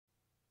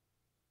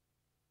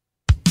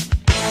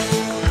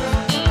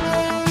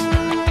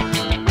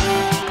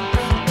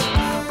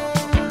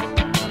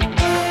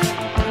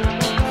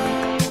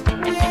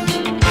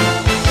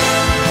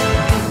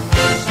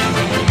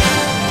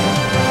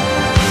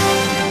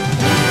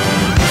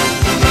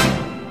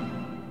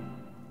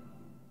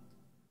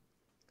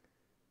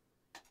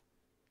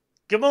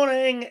Good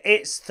morning.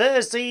 It's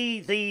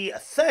Thursday, the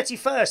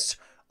 31st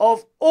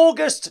of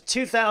August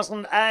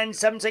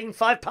 2017,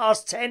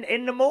 10:05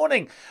 in the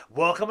morning.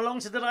 Welcome along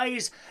to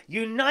today's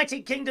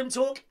United Kingdom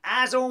talk.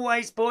 As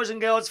always, boys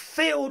and girls,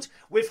 filled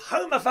with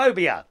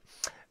homophobia,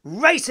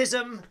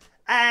 racism,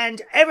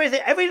 and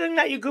everything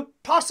that you could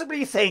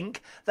possibly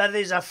think that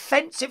is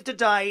offensive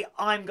today,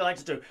 I'm going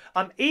to do.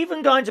 I'm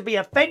even going to be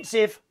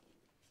offensive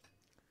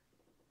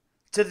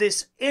to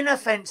this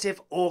inoffensive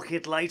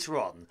orchid later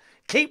on.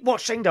 Keep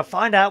watching to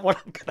find out what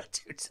I'm going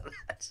to do to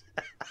that.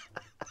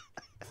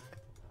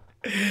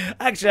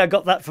 Actually, I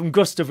got that from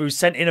Gustav, who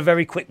sent in a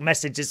very quick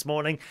message this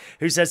morning,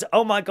 who says,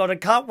 "Oh my God, I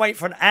can't wait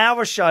for an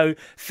hour show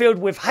filled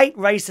with hate,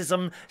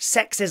 racism,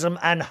 sexism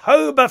and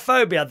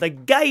homophobia, the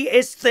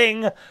gayest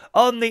thing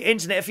on the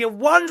internet." If you're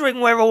wondering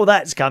where all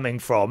that's coming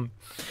from,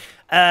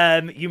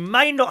 you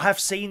may not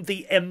have seen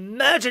the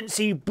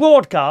emergency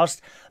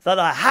broadcast that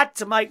I had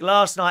to make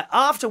last night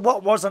after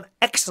what was an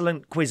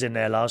excellent quiz in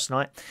there last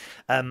night.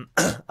 I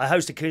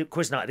hosted a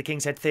quiz night at the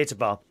King's Head Theatre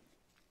Bar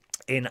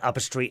in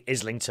Upper Street,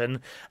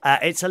 Islington.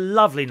 It's a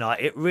lovely night.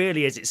 It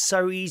really is. It's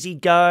so easy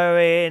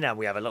going and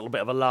we have a little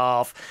bit of a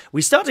laugh.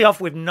 We started off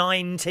with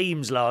 9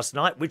 teams last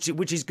night, which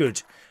is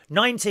good.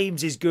 9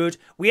 teams is good.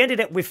 We ended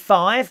up with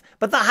 5,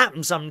 but that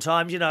happens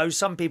sometimes. You know,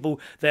 some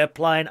people, they're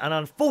playing and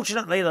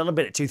unfortunately they're a little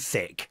bit too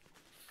thick.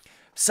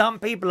 Some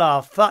people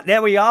are,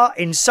 there we are,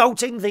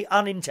 insulting the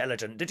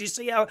unintelligent. Did you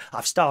see how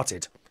I've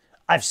started?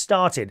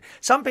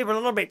 Some people are a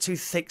little bit too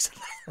thick, so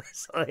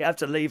they have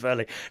to leave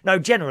early. No,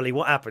 generally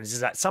what happens is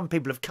that some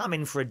people have come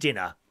in for a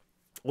dinner,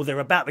 or they're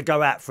about to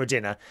go out for a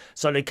dinner,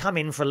 so they come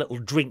in for a little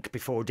drink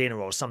before dinner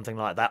or something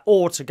like that,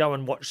 or to go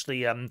and watch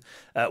the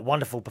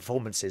wonderful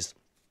performances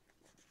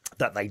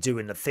that they do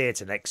in the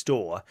theatre next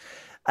door.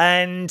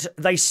 And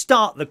they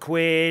start the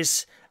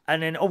quiz,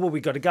 and then, oh, well,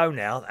 we've got to go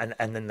now,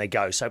 and then they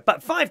go. So,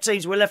 but 5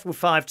 teams, we're left with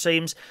 5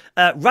 teams.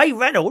 Ray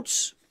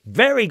Reynolds,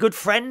 very good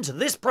friend to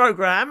this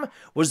programme,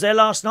 was there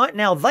last night.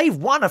 Now, they've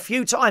won a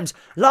few times.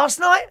 Last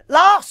night?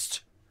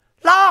 Last!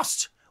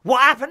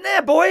 What happened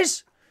there,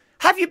 boys?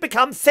 Have you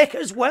become thick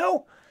as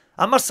well?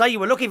 I must say you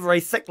were looking very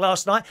thick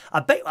last night.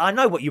 I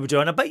know what you were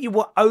doing. I bet you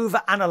were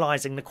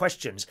over-analysing the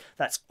questions.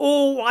 That's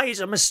always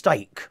a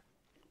mistake.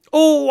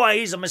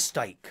 Always a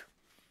mistake.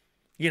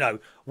 You know,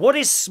 what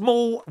is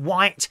small,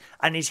 white,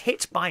 and is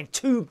hit by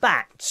 2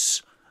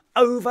 bats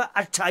over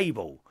a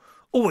table?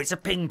 Oh, it's a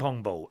ping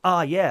pong ball.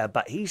 Ah, yeah,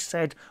 but he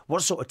said,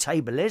 what sort of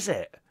table is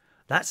it?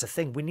 That's the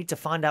thing. We need to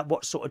find out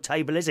what sort of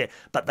table is it.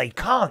 But they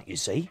can't, you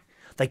see.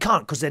 They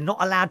can't because they're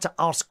not allowed to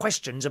ask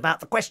questions about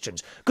the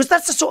questions. Because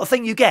that's the sort of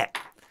thing you get.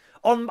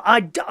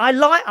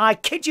 I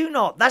kid you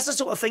not, that's the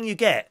sort of thing you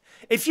get.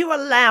 If you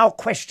allow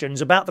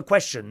questions about the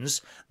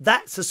questions,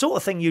 that's the sort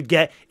of thing you'd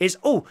get is,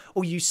 oh,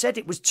 you said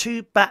it was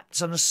 2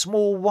 bats and a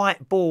small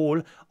white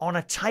ball on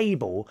a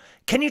table.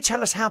 Can you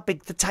tell us how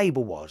big the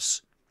table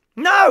was?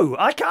 No,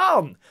 I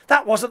can't.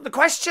 That wasn't the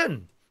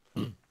question.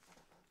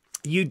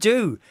 You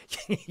do.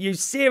 You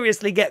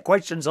seriously get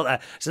questions like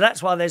that. So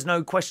that's why there's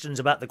no questions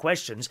about the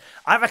questions.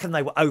 I reckon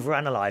they were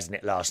over-analysing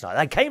it last night.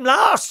 They came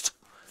last.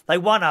 They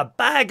won a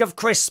bag of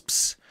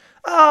crisps.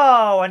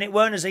 Oh, and it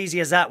weren't as easy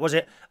as that, was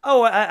it?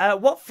 Oh,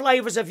 what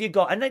flavours have you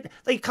got? And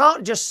they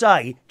can't just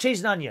say cheese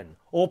and onion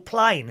or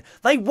plain.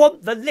 They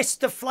want the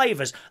list of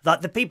flavours,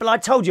 like the people I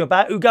told you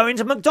about who go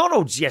into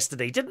McDonald's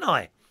yesterday, didn't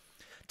I?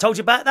 Told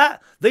you about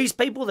that? These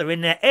people, they're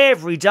in there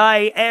every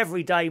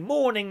day,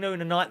 morning,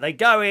 noon and night. They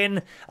go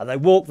in and they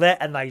walk there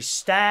and they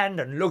stand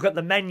and look at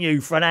the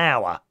menu for an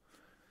hour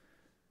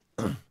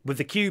with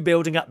the queue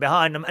building up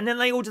behind them, and then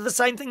they order the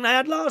same thing they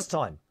had last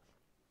time.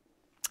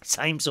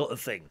 Same sort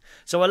of thing.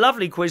 So a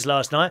lovely quiz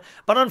last night,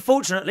 but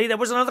unfortunately there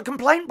was another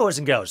complaint, boys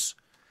and girls.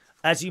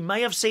 As you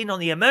may have seen on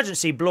the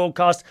emergency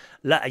broadcast,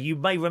 you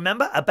may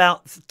remember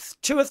about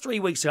 2 or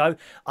 3 weeks ago,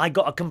 I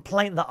got a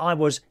complaint that I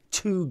was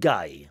too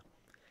gay.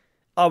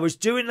 I was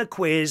doing the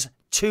quiz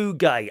too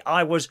gay.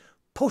 I was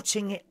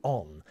putting it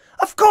on.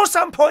 Of course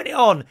I'm putting it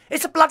on.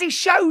 It's a bloody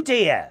show,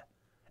 dear.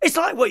 It's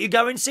like what you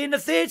go and see in the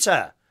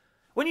theatre.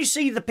 When you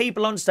see the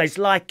people on stage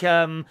like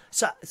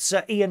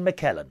Sir Ian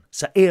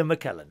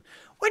McKellen.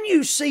 When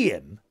you see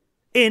him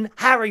in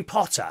Harry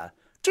Potter,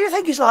 do you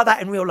think he's like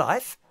that in real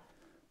life?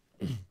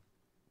 Do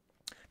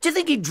you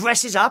think he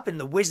dresses up in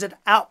the wizard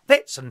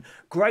outfits and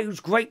grows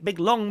great big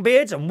long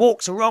beards and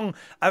walks around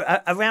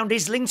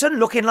Islington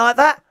looking like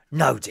that?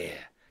 No, dear.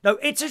 No,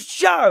 it's a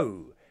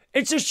show.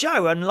 It's a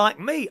show, and like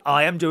me,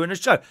 I am doing a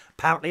show.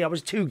 Apparently I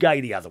was too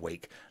gay the other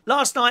week.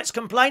 Last night's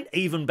complaint,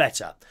 even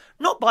better.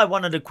 Not by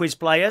one of the quiz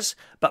players,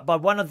 but by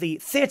one of the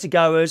theatre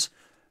goers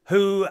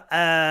who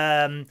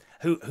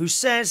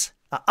says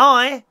that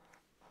I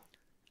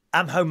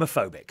am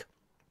homophobic.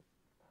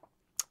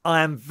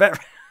 I am very...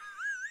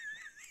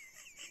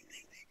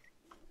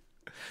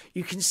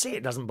 You can see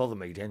it doesn't bother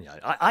me, don't you?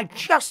 I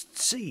just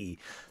see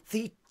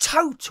the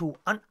total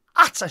and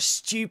utter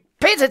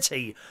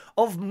stupidity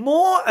of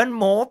more and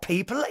more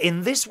people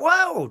in this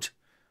world.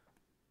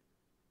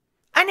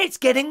 And it's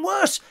getting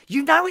worse.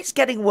 You know it's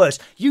getting worse.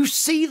 You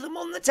see them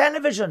on the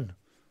television.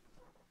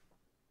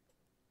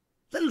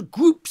 little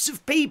groups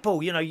of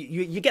people. You know,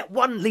 you get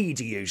one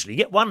leader usually. You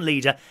get one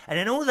leader, and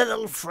then all the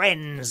little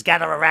friends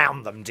gather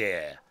around them,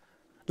 dear.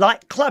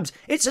 Like clubs.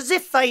 It's as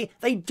if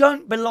they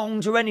don't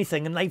belong to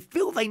anything and they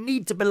feel they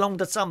need to belong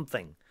to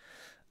something.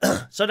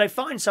 So they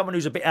find someone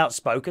who's a bit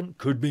outspoken.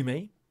 Could be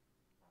me.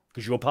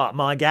 Because you're part of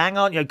my gang,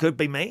 aren't you? Could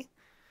be me.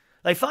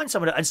 They find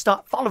someone and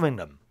start following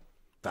them.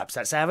 Perhaps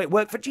that's how it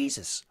worked for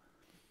Jesus.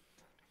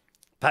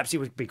 Perhaps it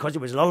was because he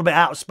was a little bit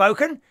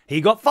outspoken, he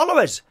got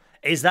followers.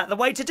 Is that the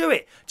way to do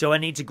it? Do I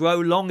need to grow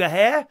longer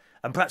hair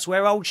and perhaps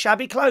wear old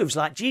shabby clothes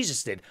like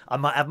Jesus did? I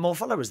might have more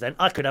followers then.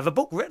 I could have a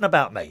book written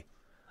about me.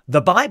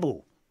 The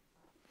Bible.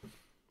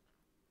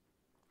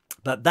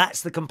 But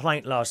that's the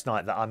complaint last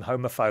night, that I'm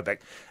homophobic.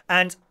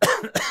 And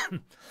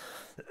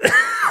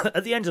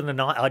at the end of the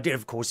night, I did,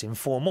 of course,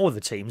 inform all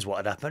the teams what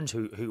had happened,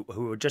 who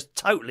were just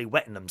totally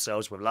wetting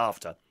themselves with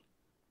laughter.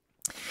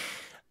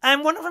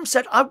 And one of them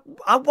said,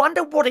 I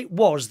wonder what it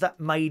was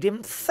that made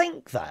him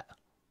think that.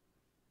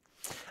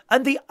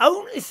 And the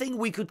only thing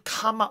we could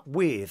come up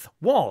with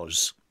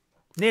was,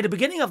 near the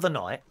beginning of the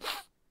night,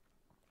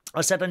 I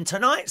said, and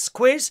tonight's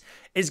quiz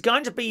is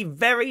going to be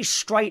very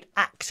straight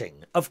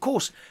acting. Of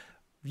course,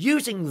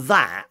 using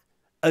that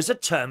as a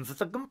term for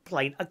the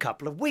complaint a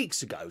couple of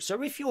weeks ago.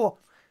 So if you're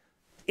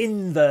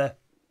in the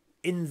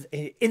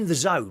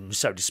zone,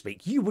 so to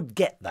speak, you would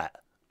get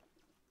that.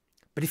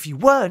 But if you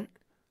weren't,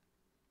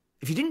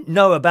 if you didn't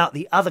know about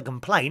the other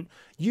complaint,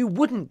 you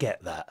wouldn't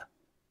get that.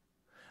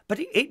 But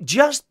it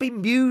just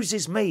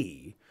bemuses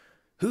me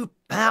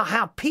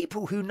how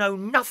people who know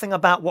nothing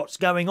about what's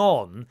going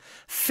on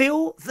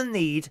feel the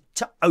need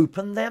to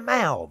open their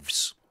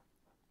mouths.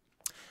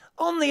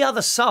 On the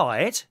other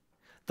side,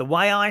 the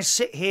way I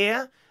sit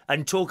here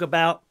and talk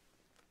about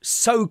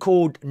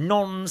so-called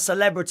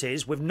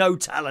non-celebrities with no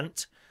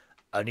talent,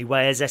 Only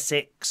Wears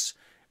Essex,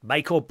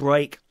 Make or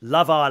Break,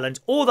 Love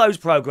Island, all those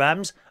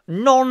programmes,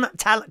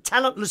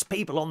 talentless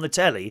people on the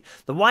telly,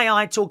 the way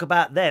I talk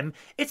about them,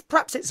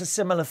 perhaps it's a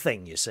similar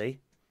thing, you see.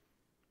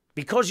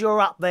 Because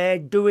you're up there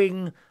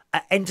doing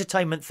an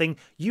entertainment thing,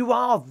 you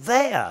are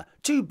there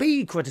to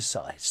be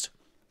criticised.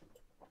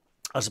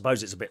 I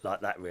suppose it's a bit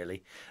like that,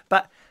 really.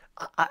 But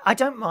I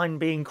don't mind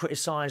being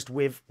criticised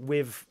with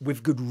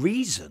good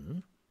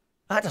reason.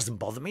 That doesn't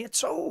bother me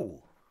at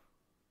all.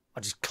 I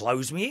just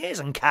close my ears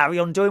and carry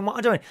on doing what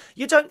I'm doing.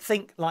 You don't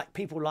think like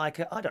people like,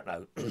 I don't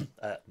know,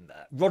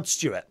 Rod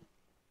Stewart.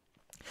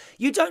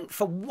 You don't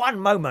for one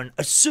moment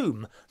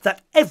assume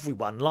that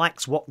everyone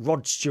likes what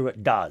Rod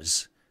Stewart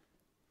does.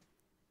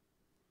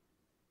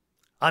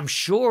 I'm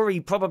sure he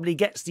probably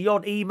gets the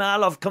odd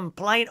email of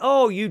complaint.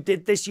 Oh, you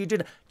did this, you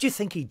did. Do you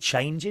think he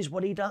changes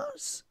what he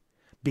does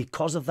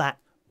because of that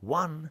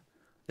one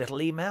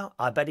little email?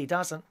 I bet he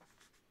doesn't.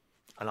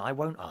 And I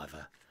won't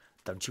either.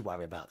 Don't you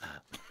worry about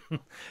that.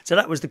 So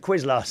that was the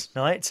quiz last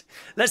night.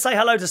 Let's say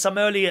hello to some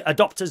early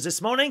adopters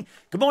this morning.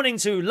 Good morning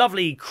to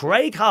lovely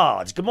Craig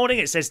Hard. Good morning.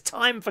 It says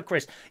time for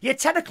Chris. Yeah,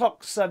 10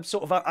 o'clock's sort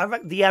of, I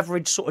reckon, the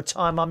average sort of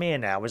time I'm here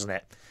now, isn't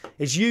it?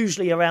 It's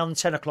usually around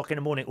 10 o'clock in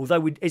the morning,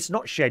 although it's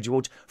not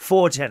scheduled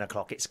for 10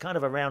 o'clock. It's kind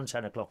of around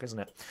 10 o'clock, isn't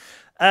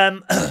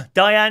it?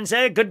 Diane's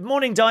there. Good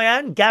morning,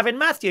 Diane. Gavin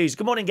Matthews.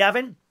 Good morning,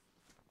 Gavin.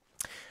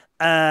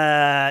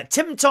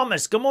 Tim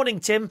Thomas, good morning,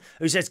 Tim,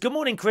 who says, good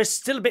morning, Chris.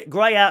 Still a bit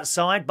grey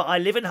outside, but I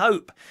live in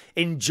hope.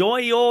 Enjoy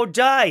your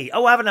day.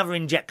 Oh, have another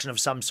injection of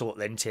some sort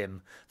then,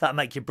 Tim. That'll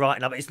make you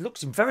brighten up. It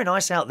looks very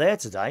nice out there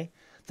today.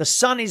 The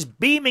sun is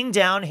beaming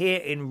down here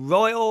in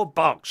Royal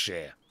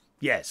Berkshire.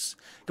 Yes.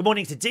 Good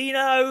morning to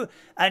Dino.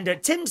 And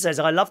Tim says,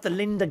 I love the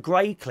Linda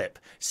Gray clip.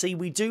 See,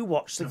 we do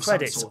watch the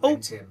credits. Oh,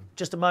 Tim.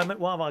 Just a moment.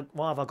 Why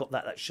have I got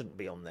that? That shouldn't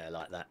be on there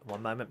like that.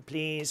 One moment,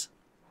 please.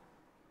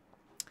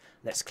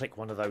 Let's click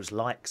one of those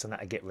likes and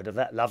that'll get rid of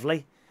that.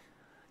 Lovely.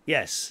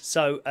 Yes.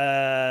 So,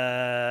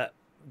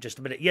 just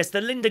a minute. Yes, the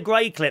Linda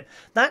Gray clip.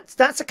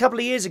 That's a couple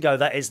of years ago,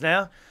 that is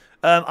now.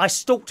 I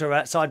stalked her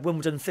outside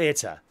Wimbledon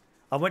Theatre.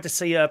 I went to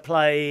see her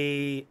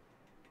play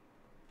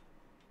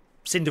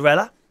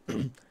Cinderella.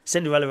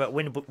 Cinderella at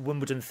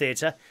Wimbledon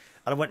Theatre.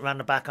 And I went round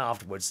the back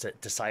afterwards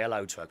to say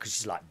hello to her because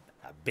she's like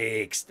a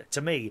big,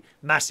 to me,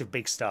 massive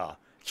big star.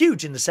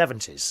 Huge in the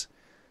 70s.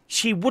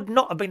 She would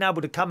not have been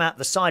able to come out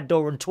the side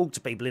door and talk to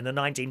people in the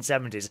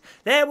 1970s.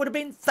 There would have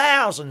been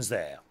thousands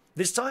there.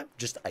 This time,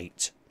 just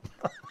 8.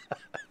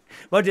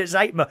 Well, it's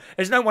 8 more.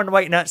 There's no one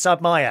waiting outside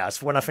my house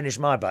for when I finish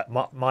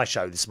my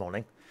show this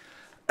morning.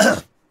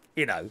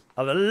 You know,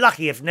 I'm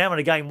lucky if now and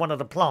again one of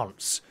the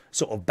plants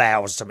sort of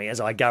bows to me as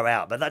I go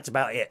out, but that's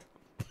about it.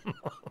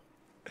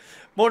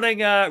 Morning,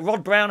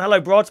 Rod Brown.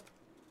 Hello, Brod.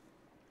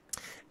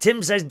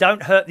 Tim says,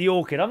 don't hurt the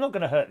orchid. I'm not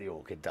going to hurt the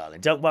orchid,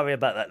 darling. Don't worry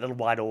about that little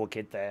white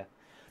orchid there.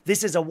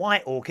 This is a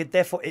white orchid,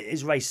 therefore it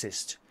is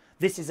racist.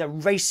 This is a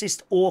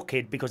racist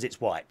orchid because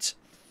it's white.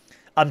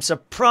 I'm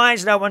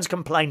surprised no one's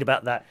complained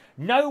about that.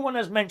 No one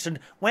has mentioned,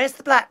 where's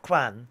the black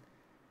one?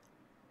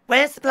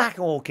 Where's the black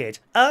orchid?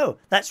 Oh,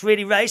 that's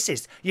really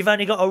racist. You've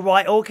only got a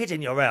white orchid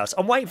in your house.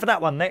 I'm waiting for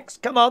that one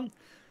next. Come on.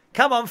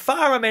 Come on,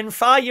 fire them in.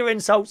 Fire your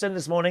insults in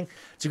this morning.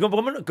 So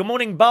good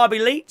morning, Barbie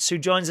Leets, who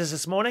joins us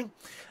this morning.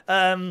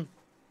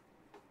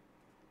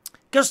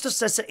 Gustav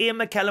says that Ian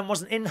McKellen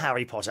wasn't in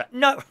Harry Potter.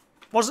 No,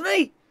 wasn't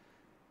he?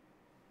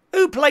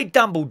 Who played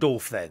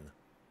Dumbledore then?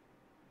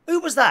 Who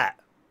was that?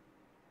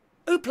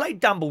 Who played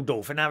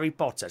Dumbledore in Harry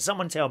Potter?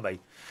 Someone tell me.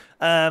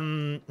 Let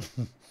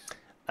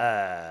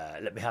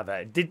me have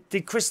it.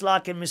 Did Chris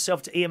liken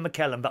himself to Ian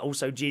McKellen, but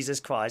also Jesus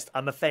Christ?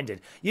 I'm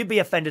offended. You be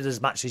offended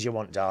as much as you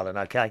want, darling,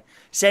 okay?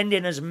 Send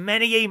in as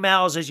many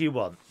emails as you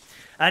want.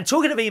 And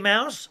talking of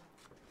emails,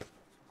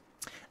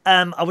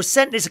 I was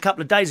sent this a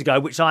couple of days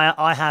ago, which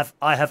I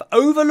have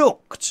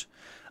overlooked.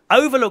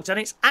 And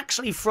it's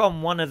actually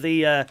from one of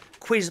the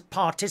quiz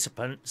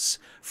participants,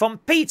 from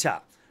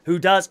Peter, who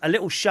does a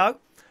little show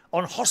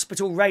on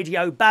Hospital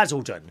Radio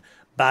Basildon.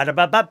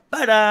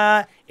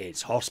 Ba-da-ba-ba-ba-da.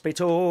 It's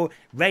Hospital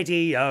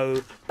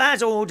Radio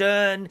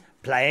Basildon,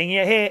 playing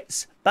your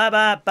hits,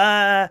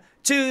 ba-ba-ba,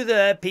 to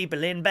the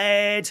people in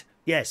bed.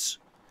 Yes.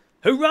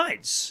 Who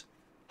writes?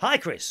 Hi,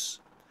 Chris.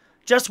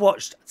 Just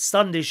watched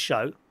Sunday's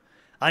show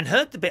and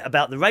heard the bit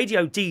about the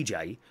radio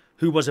DJ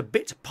who was a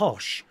bit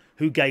posh,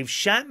 who gave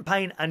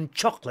champagne and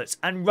chocolates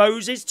and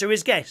roses to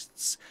his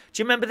guests.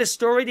 Do you remember this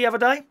story the other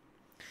day?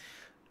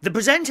 The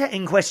presenter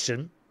in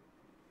question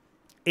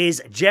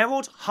is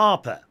Gerald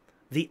Harper,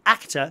 the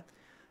actor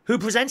who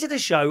presented a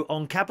show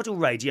on Capital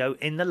Radio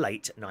in the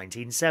late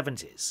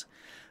 1970s.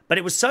 But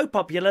it was so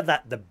popular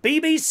that the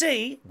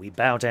BBC, we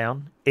bow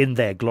down in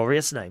their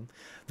glorious name,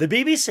 the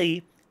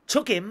BBC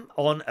took him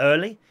on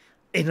early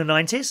in the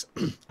 90s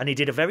and he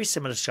did a very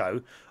similar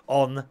show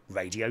on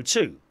Radio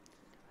 2.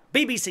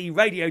 BBC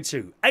Radio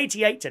 2,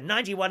 88 to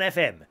 91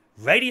 FM.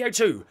 Radio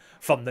 2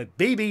 from the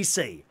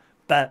BBC.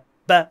 Ba,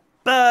 ba,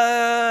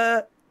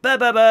 ba, ba,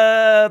 ba,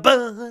 ba,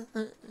 ba.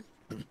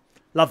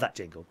 Love that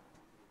jingle.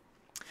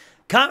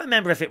 Can't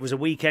remember if it was a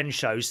weekend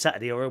show,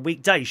 Saturday, or a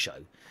weekday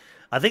show.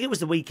 I think it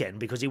was the weekend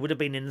because he would have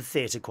been in the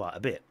theatre quite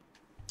a bit.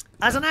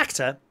 As an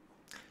actor,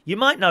 you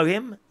might know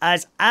him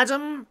as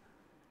Adam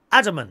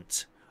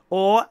Adamant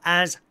or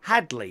as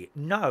Hadley.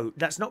 No,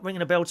 that's not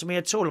ringing a bell to me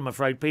at all, I'm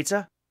afraid,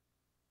 Peter.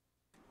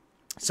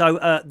 So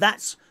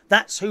that's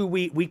who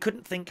we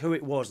couldn't think who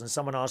it was. And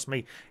someone asked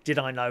me, did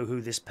I know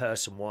who this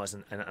person was?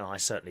 And I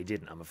certainly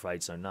didn't, I'm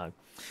afraid, so no.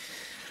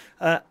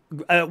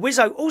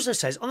 Wizzo also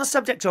says, on the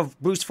subject of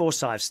Bruce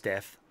Forsyth's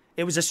death,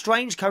 it was a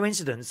strange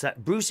coincidence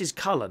that Bruce's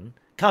cousin,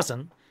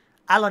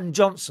 Alan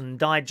Johnson,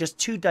 died just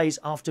 2 days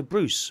after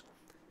Bruce.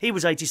 He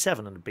was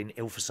 87 and had been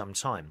ill for some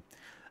time.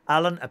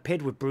 Alan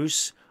appeared with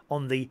Bruce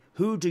on the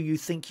Who Do You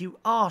Think You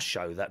Are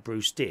show that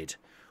Bruce did.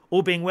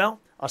 All being well,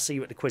 I'll see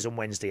you at the quiz on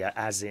Wednesday,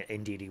 as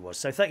indeed he was.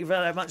 So thank you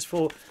very much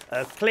for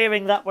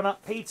clearing that one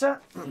up, Peter.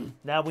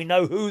 Now we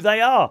know who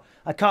they are.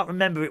 I can't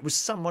remember. It was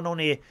someone on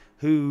here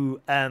who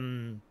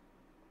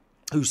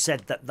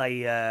said that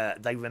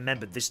they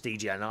remembered this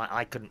DJ, and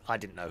I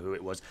didn't know who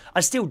it was.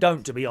 I still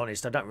don't, to be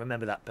honest. I don't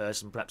remember that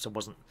person. Perhaps I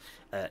wasn't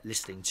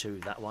listening to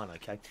that one.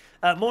 Okay.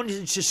 Morning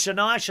to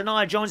Shania.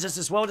 Shania joins us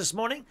as well this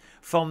morning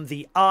from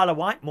the Isle of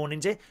Wight. Morning,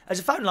 dear. There's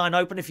a phone line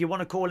open if you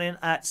want to call in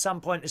at some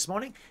point this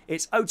morning.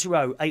 It's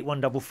 020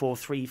 8144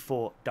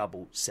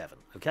 3477.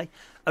 Okay.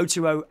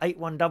 020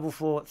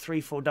 8144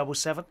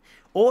 3477.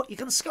 Or you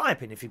can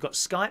Skype in if you've got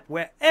Skype,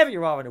 wherever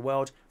you are in the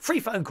world.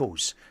 Free phone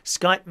calls.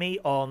 Skype me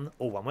on,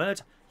 all one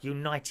word,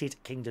 United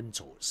Kingdom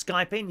Talk.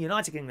 Skype in,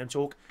 United Kingdom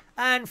Talk,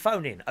 and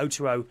phone in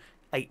 020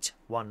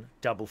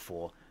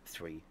 8144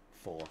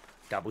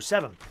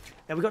 3477.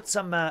 Now, we've got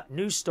some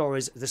news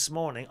stories this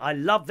morning. I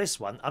love this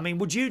one. I mean,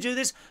 would you do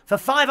this for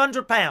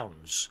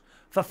 £500?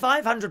 For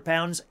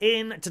 £500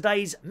 in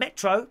today's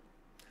Metro,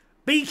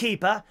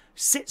 beekeeper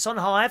sits on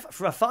hive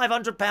for a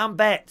 £500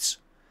 bet.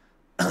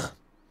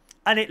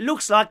 And it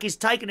looks like he's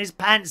taken his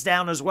pants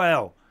down as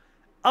well.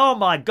 Oh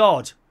my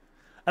God.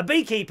 A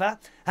beekeeper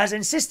has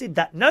insisted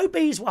that no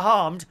bees were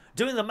harmed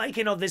during the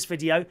making of this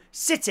video,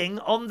 sitting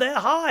on their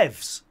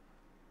hives.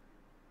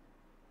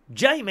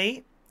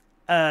 Jamie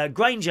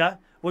Granger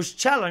was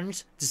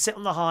challenged to sit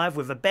on the hive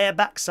with a bare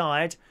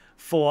backside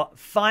for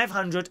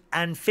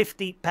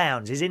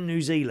 £550. He's in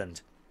New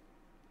Zealand.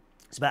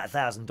 It's about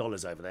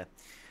 $1,000 over there.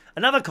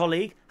 Another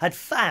colleague had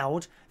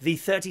fouled the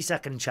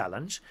 30-second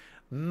challenge,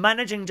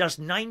 managing just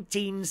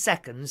 19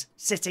 seconds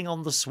sitting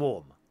on the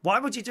swarm. Why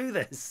would you do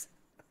this?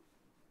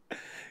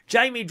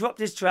 Jamie dropped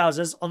his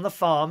trousers on the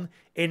farm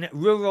in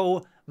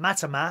rural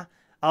Matama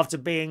after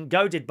being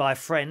goaded by a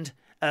friend,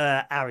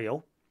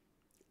 Ariel.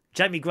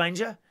 Jamie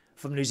Granger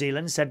from New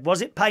Zealand said,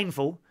 was it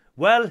painful?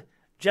 Well,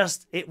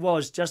 it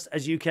was just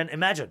as you can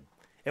imagine.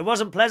 It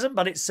wasn't pleasant,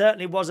 but it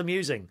certainly was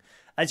amusing.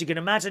 As you can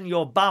imagine,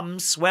 your bum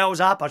swells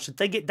up. I should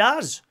think it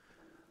does.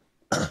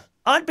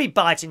 I'd be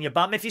biting your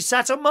bum if you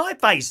sat on my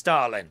face,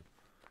 darling.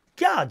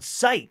 God's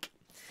sake.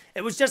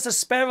 It was just a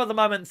spur of the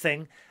moment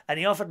thing, and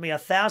he offered me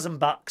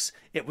 $1,000.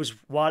 It was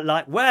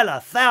like, well,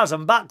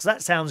 $1,000,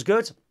 that sounds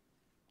good.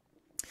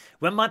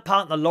 When my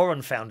partner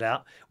Lauren found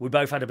out, we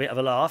both had a bit of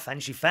a laugh,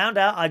 and she found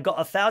out I got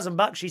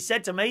 $1,000. She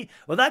said to me,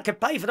 well, that could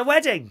pay for the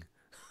wedding.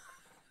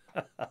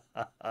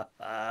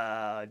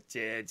 Oh,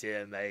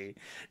 dear me.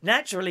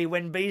 Naturally,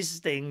 when bees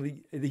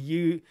sting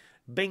you,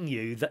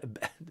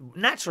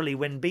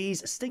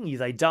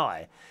 they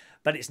die.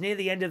 but it's near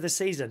the end of the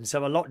season,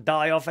 so a lot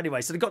die off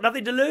anyway. So they've got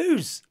nothing to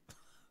lose.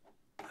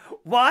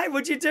 Why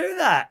would you do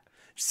that?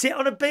 Sit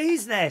on a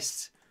bee's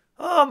nest.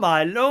 Oh,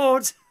 my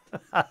Lord.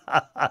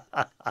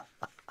 Have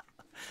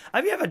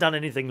you ever done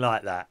anything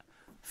like that?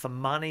 For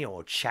money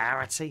or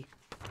charity?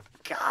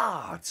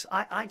 God,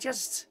 I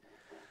just...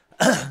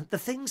 the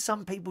things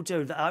some people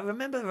do. I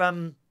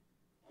remember...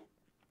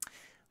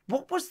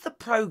 what was the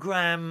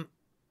programme...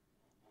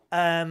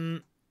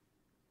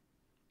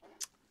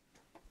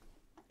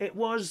 It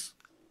was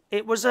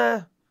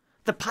the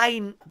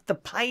Pain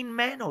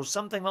Men or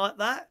something like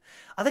that.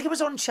 I think it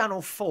was on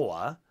Channel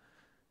 4,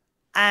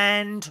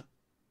 and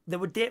there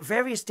were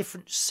various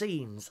different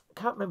scenes. I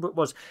can't remember what it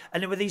was.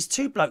 And there were these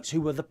two blokes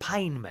who were the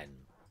Pain Men,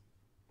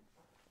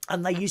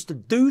 and they used to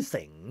do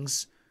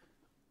things,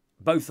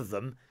 both of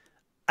them,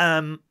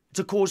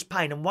 to cause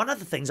pain. And one of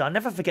the things I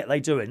never forget they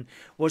doing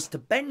was to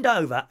bend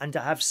over and to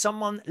have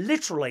someone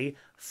literally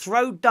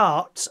throw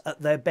darts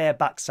at their bare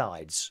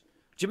backsides.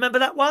 Do you remember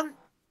that one?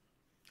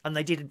 And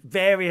they did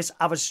various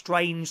other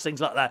strange things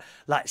like that,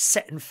 like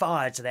setting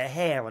fire to their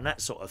hair and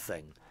that sort of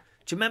thing.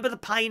 Do you remember the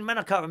Pain Men?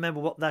 I can't remember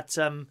what that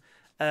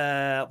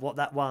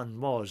one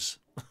was.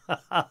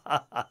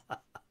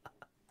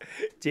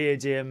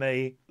 Dear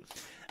me.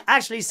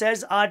 Ashley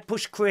says, I'd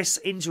push Chris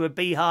into a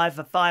beehive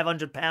for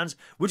 £500.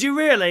 Would you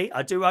really?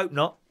 I do hope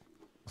not.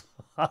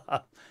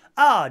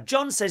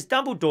 John says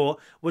Dumbledore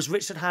was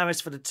Richard Harris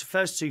for the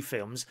first two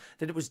films,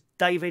 then it was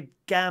David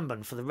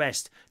Gambon for the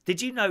rest.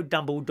 Did you know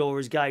Dumbledore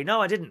is gay?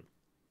 No, I didn't.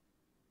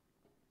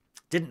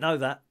 Didn't know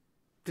that.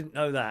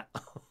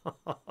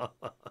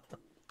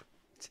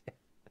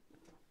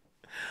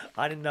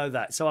 I didn't know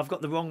that. So I've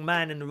got the wrong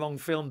man in the wrong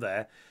film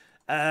there.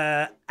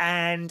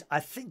 And I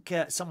think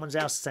someone's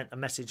else sent a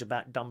message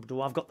about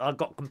Dumbledore. I've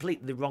got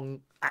completely the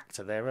wrong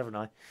actor there, haven't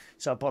I?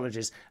 So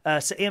apologies.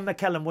 So Ian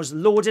McKellen was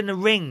Lord in the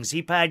Rings.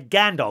 He played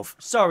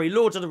Gandalf. Sorry,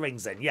 Lord of the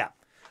Rings then, yeah.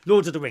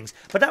 Lord of the Rings.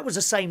 But that was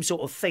the same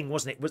sort of thing,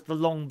 wasn't it? With the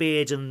long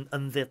beard and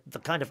the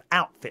kind of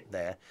outfit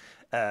there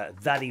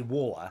that he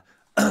wore.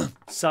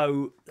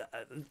 So,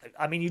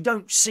 I mean, you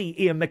don't see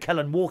Ian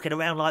McKellen walking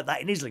around like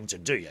that in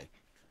Islington, do you?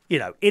 You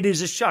know, it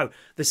is a show.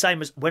 The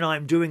same as when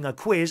I'm doing a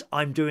quiz,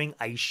 I'm doing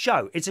a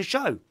show. It's a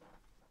show.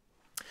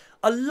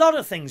 A lot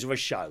of things are a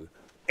show.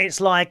 It's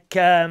like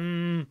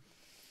the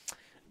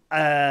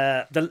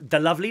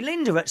lovely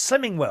Linda at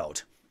Slimming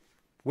World,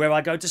 where I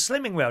go to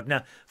Slimming World.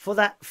 Now, for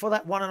that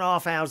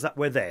 1.5 hours that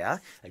we're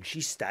there, and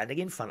she's standing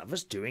in front of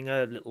us doing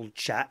a little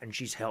chat, and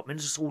she's helping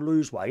us all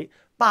lose weight.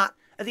 But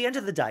at the end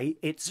of the day,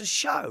 it's a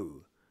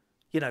show.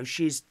 You know,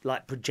 she's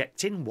like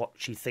projecting what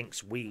she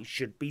thinks we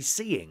should be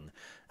seeing.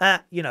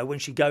 You know, when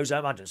she goes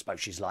home, I don't suppose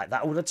she's like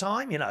that all the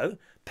time, you know.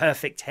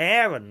 Perfect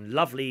hair and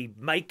lovely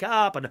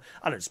makeup. And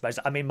I don't suppose,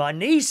 I mean, my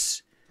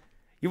niece.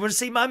 You want to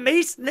see my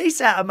niece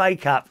out of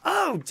makeup?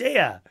 Oh,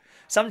 dear.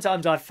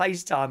 Sometimes I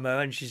FaceTime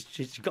her and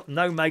she's got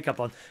no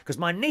makeup on. Because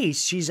my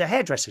niece, she's a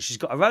hairdresser. She's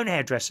got her own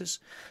hairdressers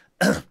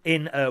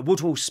in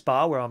Woodhall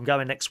Spa, where I'm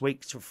going next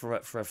week for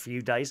a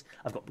few days.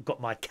 I've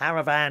got my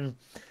caravan...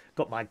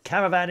 Got my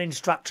caravan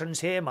instructions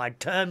here, my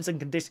terms and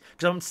conditions,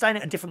 because I'm staying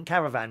at a different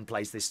caravan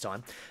place this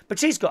time. But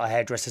she's got her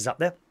hairdressers up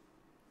there.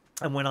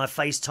 And when I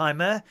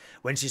FaceTime her,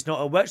 when she's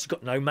not at work, she's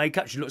got no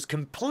makeup. She looks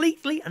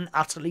completely and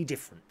utterly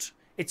different.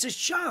 It's a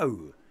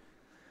show.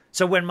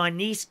 So when my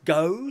niece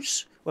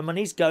goes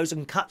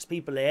and cuts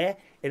people hair,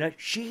 you know,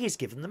 she is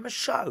giving them a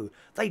show.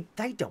 They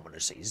don't want to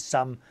see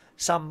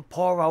some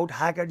poor old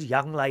haggard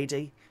young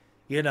lady,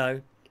 you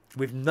know,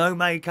 with no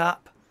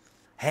makeup,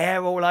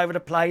 hair all over the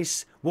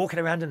place, walking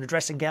around in a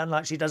dressing gown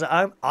like she does at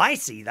home. I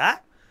see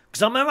that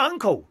because I'm her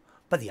uncle.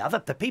 But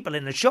the people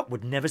in the shop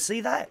would never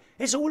see that.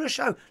 It's all a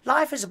show.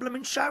 Life is a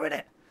blooming show,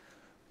 isn't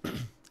it?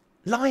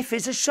 Life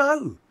is a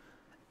show.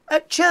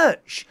 At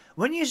church,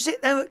 when you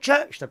sit there at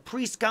church, the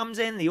priest comes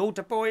in, the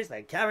altar boys,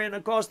 they carry on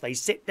across, they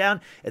sit down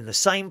in the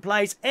same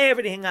place.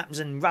 Everything happens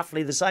in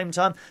roughly the same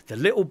time. The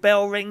little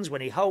bell rings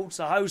when he holds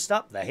the host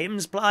up. The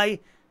hymns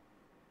play.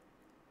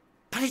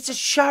 But it's a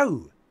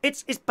show.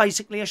 It's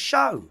basically a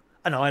show.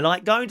 And I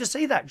like going to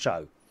see that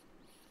show.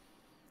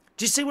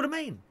 Do you see what I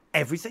mean?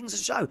 Everything's a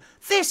show.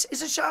 This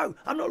is a show.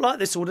 I'm not like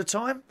this all the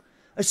time.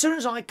 As soon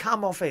as I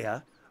come off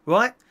here,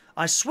 right,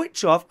 I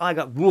switch off, I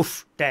go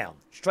woof, down,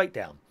 straight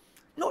down.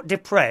 Not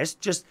depressed,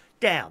 just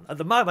down. At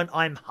the moment,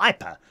 I'm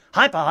hyper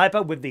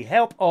with the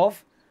help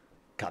of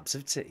cups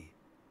of tea.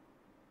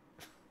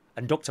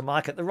 And Dr.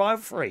 Mike at the Royal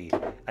Free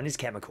and his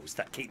chemicals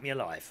that keep me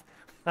alive.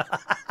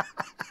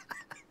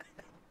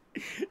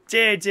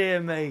 Dear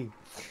me.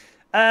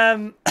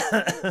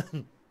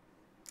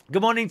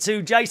 Good morning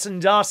to Jason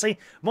Darcy.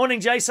 Morning,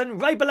 Jason.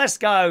 Ray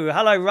Balesco.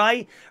 Hello,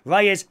 Ray.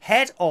 Ray is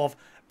head of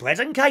bread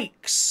and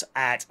cakes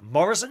at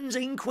Morrison's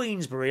in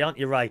Queensbury, aren't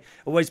you, Ray?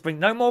 Always bring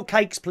no more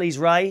cakes, please,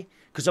 Ray,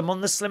 because I'm on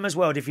the Slimmers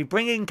World. If you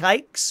bring in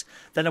cakes,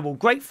 then I will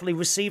gratefully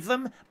receive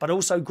them, but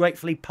also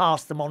gratefully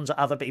pass them on to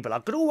other people. I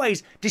could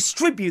always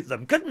distribute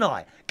them, couldn't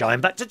I?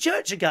 Going back to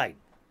church again.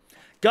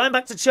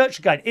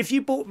 If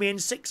you brought me in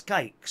 6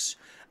 cakes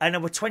and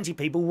there were 20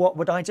 people, what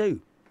would I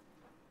do?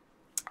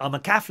 I'm a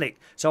Catholic,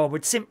 so I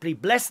would simply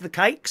bless the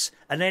cakes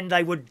and then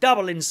they would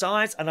double in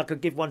size and I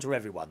could give one to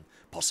everyone,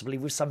 possibly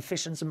with some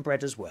fish and some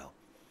bread as well.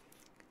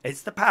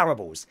 It's the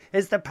parables.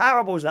 It's the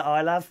parables that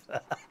I love.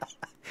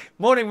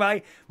 Morning,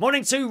 Ray.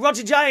 Morning to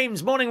Roger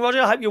James. Morning,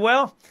 Roger. I hope you're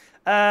well.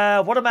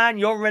 What a man.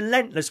 You're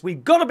relentless.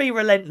 We've got to be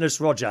relentless,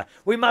 Roger.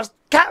 We must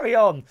carry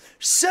on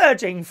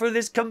surging through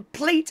this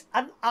complete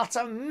and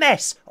utter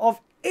mess of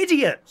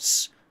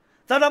idiots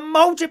that are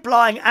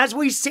multiplying as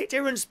we sit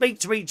here and speak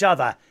to each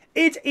other.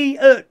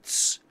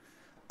 Idiots.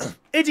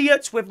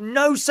 Idiots with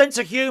no sense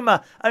of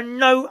humour and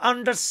no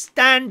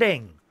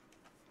understanding.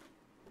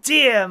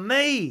 Dear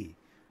me.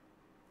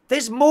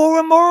 There's more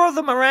and more of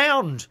them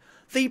around.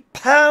 The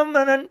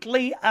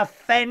permanently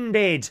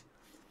offended.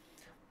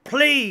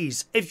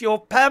 Please, if you're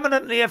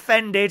permanently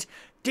offended,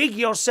 dig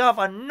yourself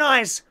a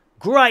nice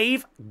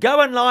grave, go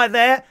and lie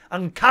there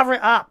and cover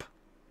it up.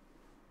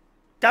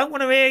 Don't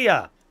want to hear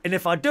you. And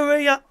if I do hear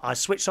you, I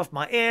switch off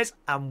my ears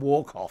and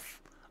walk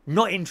off.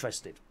 Not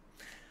interested.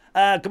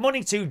 Good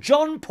morning to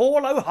John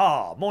Paul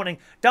O'Hare. Morning.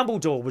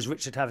 Dumbledore was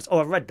Richard Harris. Oh,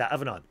 I've read that,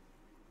 haven't I?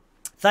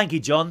 Thank you,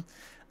 John.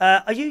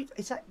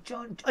 Is that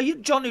John? Are you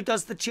John who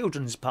does the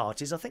children's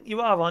parties? I think you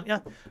are, aren't you?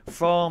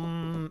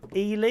 From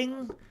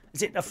Ealing?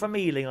 Is it from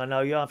Ealing? I know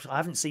you. I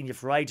haven't seen you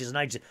for ages and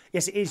ages.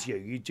 Yes, it is you.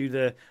 You do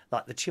the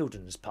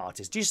children's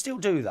parties. Do you still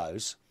do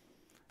those?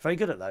 Very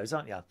good at those,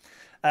 aren't you?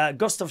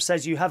 Gustav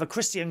says you have a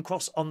Christian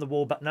cross on the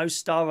wall, but no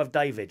Star of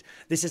David.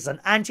 This is an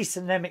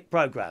anti-Semitic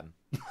program.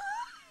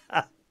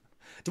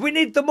 Do we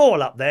need them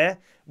all up there?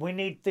 We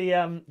need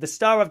the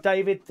Star of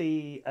David,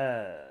 the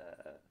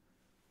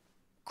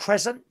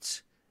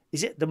crescent.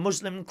 Is it the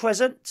Muslim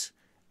crescent?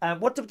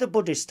 What do the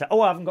Buddhists...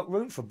 Oh, I haven't got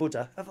room for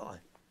Buddha, have I?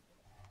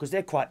 Because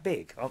they're quite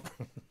big.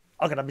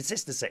 I could have my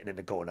sister sitting in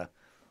the corner.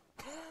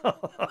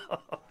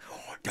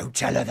 Don't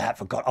tell her that,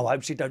 for God. Oh, I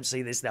hope she don't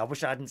see this now. I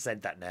wish I hadn't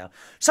said that now.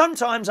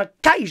 Sometimes,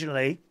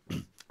 occasionally,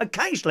 I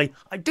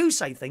do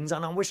say things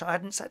and I wish I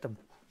hadn't said them.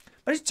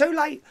 But it's too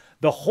late.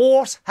 The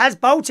horse has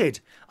bolted.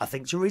 I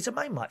think Theresa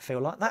May might feel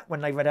like that when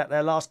they read out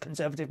their last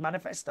Conservative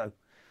manifesto.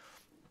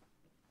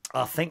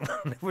 I think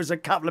there was a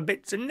couple of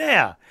bits in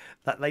there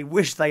that they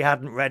wish they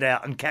hadn't read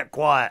out and kept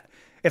quiet.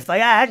 If they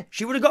had,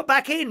 she would have got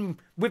back in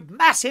with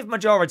massive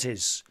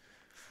majorities.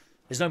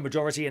 There's no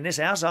majority in this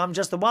house. I'm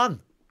just the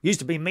one. Used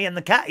to be me and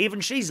the cat.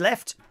 Even she's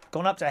left.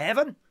 Gone up to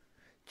heaven.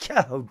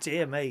 Oh,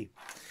 dear me.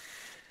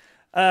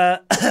 Why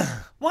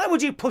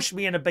would you push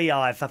me in a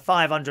beehive for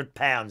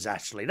 £500,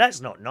 Ashley? That's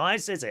not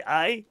nice, is it,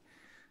 eh?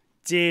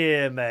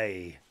 Dear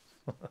me.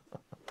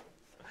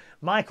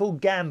 Michael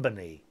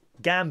Gambony.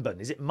 Gambon.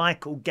 Is it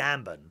Michael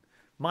Gambon?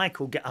 I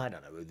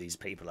don't know who these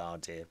people are,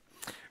 dear.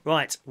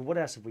 Right. Well, what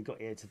else have we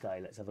got here today?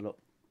 Let's have a look.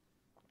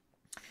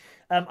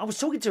 I was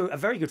talking to a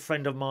very good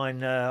friend of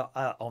mine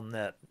on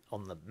the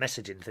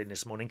messaging thing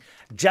this morning,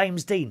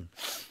 James Dean,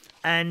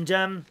 and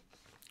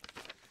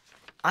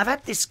I've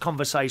had this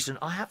conversation.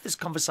 I have this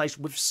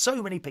conversation with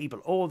so many people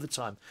all the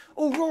time.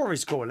 Oh,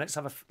 Rory's calling.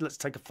 Let's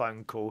take a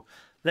phone call.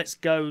 Let's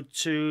go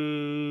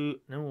to...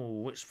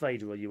 Oh, which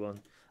fader are you on?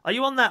 Are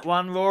you on that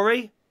one,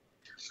 Rory?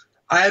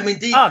 I am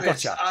indeed,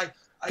 Chris. Gotcha. I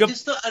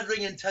just thought I'd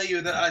ring and tell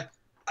you that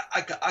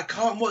I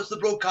can't watch the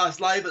broadcast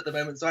live at the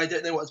moment, so I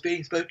don't know what's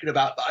being spoken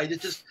about. But I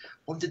just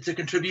wanted to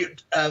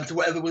contribute to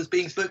whatever was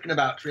being spoken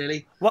about.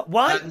 Really.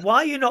 Why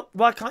are you not?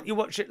 Why can't you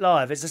watch it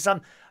live? Is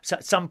there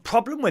some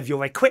problem with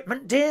your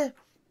equipment, dear?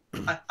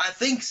 I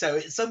think so.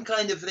 It's some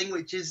kind of thing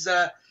which is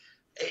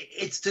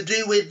it's to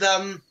do with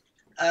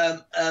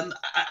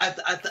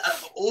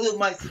all of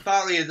my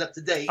Safari is up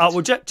to date. Oh,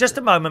 well, just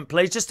a moment,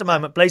 please. Just a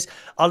moment, please.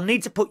 I'll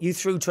need to put you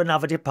through to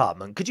another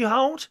department. Could you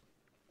hold?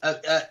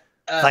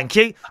 Thank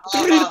you.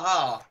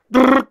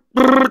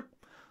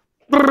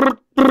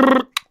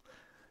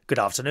 Good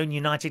afternoon,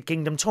 United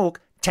Kingdom Talk.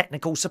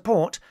 Technical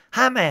support.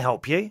 How may I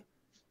help you?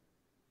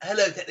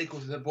 Hello, technical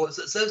support.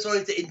 So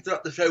sorry to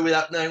interrupt the show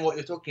without knowing what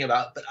you're talking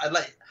about, but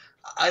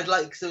I'd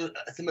like some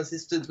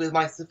assistance with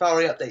my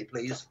Safari update,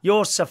 please.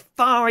 Your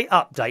Safari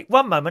update.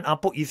 One moment, I'll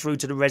put you through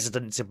to the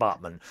resident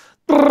department.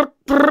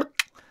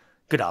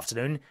 Good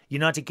afternoon,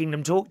 United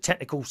Kingdom Talk,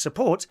 technical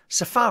support,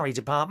 Safari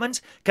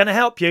department. Can I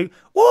help you?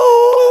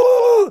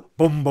 Woo!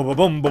 Boom, boom, boom,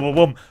 boom, boom,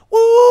 boom.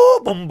 Woo!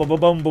 Boom, boom, boom,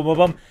 boom, boom,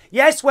 boom.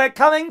 Yes, we're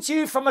coming to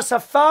you from a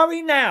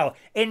safari now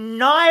in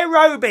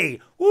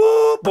Nairobi.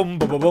 Woo! Boom,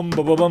 boom, boom,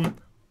 boom, boom, boom.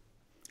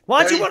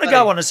 Why do you want to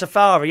go on a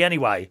safari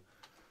anyway?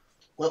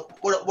 Well,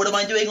 what am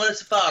I doing on a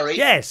safari?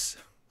 Yes.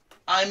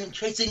 I'm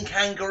chasing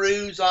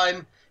kangaroos.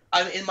 I'm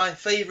in my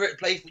favourite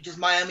place, which is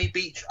Miami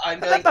Beach. I'm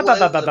going all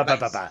over the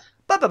place.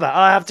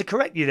 I have to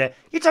correct you there.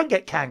 You don't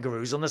get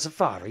kangaroos on a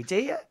safari, do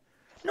you?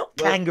 Not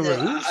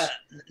kangaroos.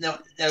 No,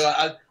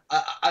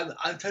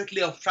 I'm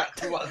totally off track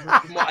from what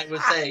I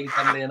was saying,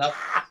 funnily enough.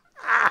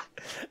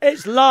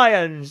 It's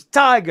lions,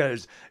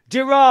 tigers,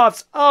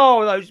 giraffes.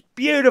 Oh, those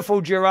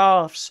beautiful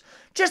giraffes.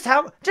 Just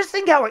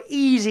think how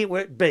easy it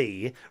would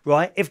be,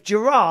 right, if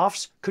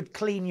giraffes could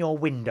clean your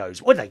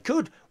windows. Well, they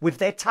could with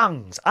their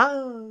tongues.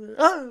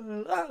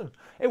 Oh.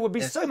 It would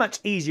be so much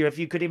easier if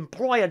you could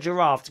employ a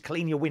giraffe to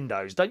clean your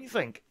windows, don't you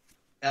think?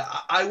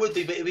 I would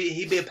be, but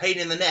he'd be a pain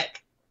in the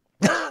neck.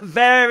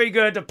 Very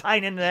good. A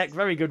pain in the neck.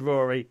 Very good,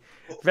 Rory.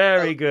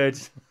 Very good.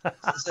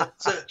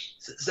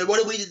 So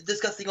what are we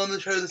discussing on the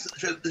show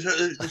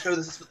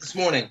this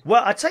morning?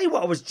 Well, I tell you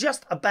what, I was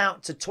just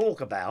about to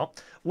talk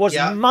about was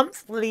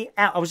monthly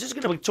out. I was just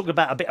going to talk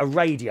about a bit of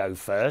radio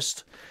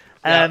first.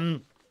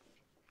 Oh,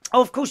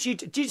 of course,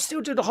 do you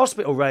still do the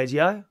hospital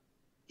radio?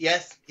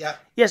 Yes, yeah.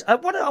 Yes, I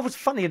was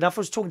funny enough.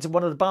 I was talking to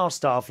one of the bar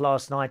staff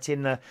last night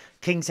in the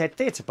King's Head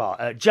Theatre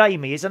Bar.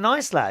 Jamie is a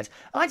nice lad.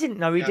 I didn't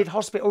know he did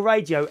hospital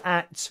radio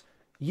at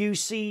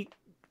UCW.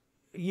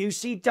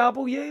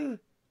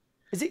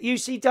 Is it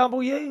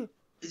UCW?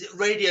 Is it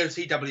Radio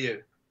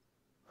CW?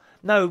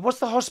 No, what's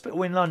the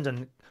hospital in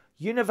London?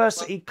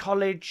 University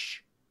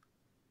College.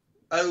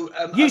 Oh,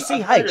 UCH.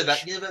 I've heard of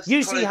that.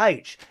 UCH.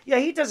 College. Yeah,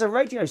 he does a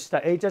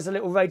he does a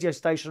little radio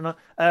station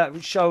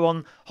show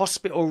on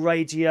hospital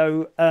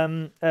radio,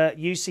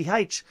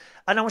 UCH.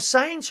 And I was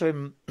saying to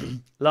him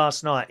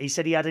last night, he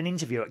said he had an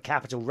interview at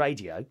Capital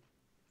Radio.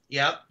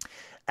 Yeah.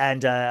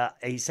 And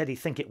he said he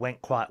think it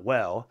went quite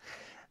well.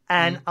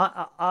 And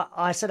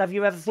I said, have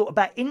you ever thought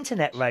about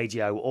internet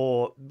radio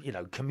or,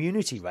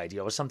 community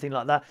radio or something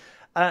like that?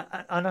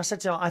 And I said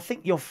to him, I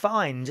think you'll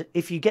find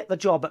if you get a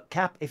job at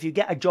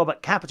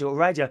Capital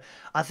Radio,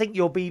 I think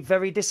you'll be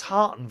very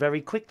disheartened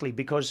very quickly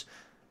because,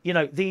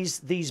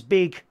 these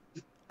big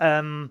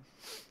ILRs,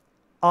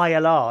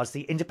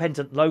 the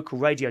independent local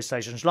radio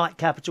stations like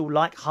Capital,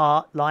 like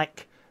Heart,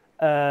 like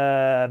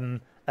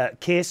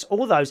Kiss,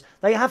 all those,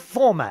 they have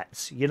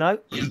formats, Yeah.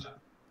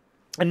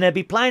 And they'll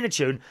be playing a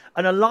tune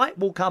and a light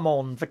will come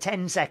on for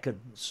 10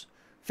 seconds,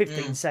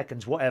 15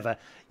 seconds, whatever.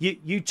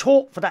 You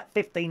talk for that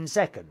 15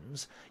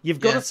 seconds. You've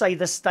got to say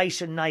the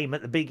station name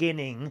at the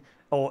beginning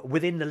or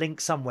within the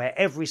link somewhere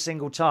every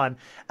single time.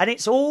 And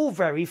it's all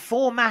very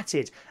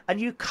formatted.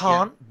 And you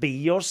can't be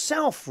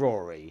yourself,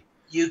 Rory.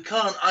 You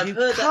can't. I've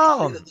heard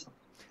that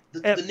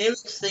the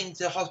nearest thing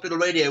to hospital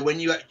radio, when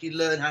you actually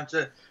learn how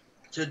to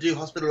do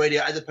hospital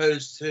radio as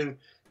opposed to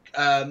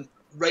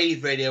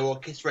rave radio or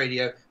Kiss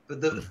radio,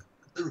 but the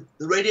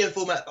radio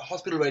format for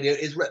hospital radio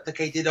is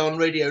replicated on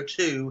Radio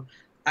 2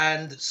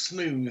 and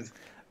Smooth.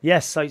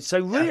 Yes, so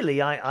really,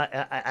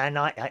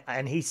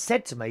 and he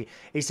said to me,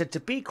 he said,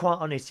 to be quite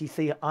honest,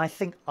 I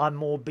think I'm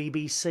more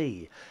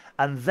BBC.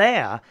 And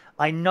there,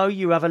 I know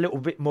you have a little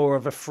bit more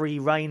of a free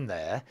rein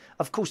there.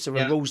 Of course, there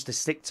are rules to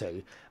stick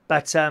to.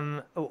 But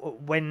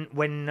when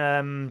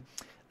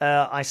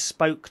I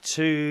spoke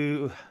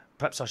to,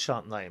 perhaps I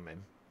shan't name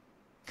him,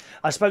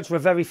 I spoke to a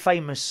very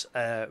famous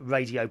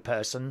radio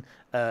person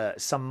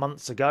some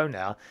months ago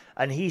now,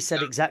 and he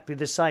said exactly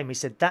the same. He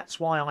said, that's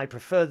why I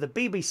prefer the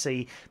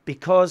BBC,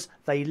 because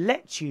they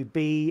let you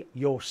be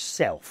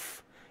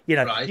yourself.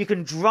 You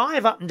can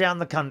drive up and down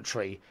the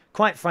country,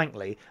 quite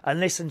frankly, and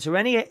listen to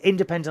any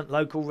independent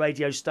local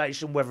radio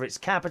station, whether it's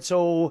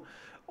Capital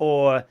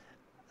or,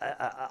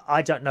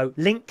 I don't know,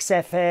 Links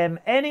FM,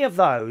 any of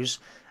those.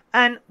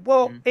 And,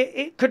 well,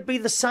 it could be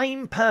the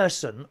same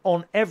person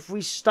on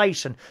every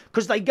station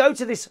because they go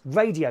to this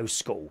radio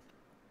school.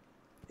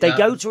 They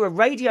go to a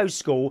radio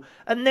school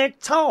and they're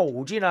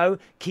told,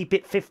 keep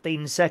it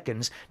 15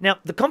 seconds. Now,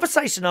 the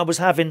conversation I was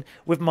having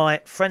with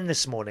my friend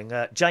this morning,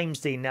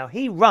 James Dean, now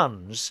he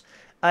runs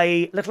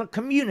a little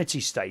community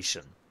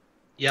station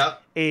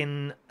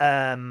in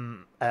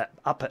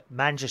up at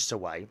Manchester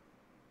way.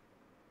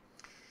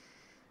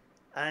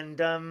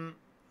 And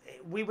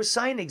we were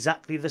saying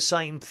exactly the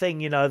same thing,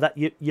 that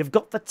you've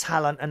got the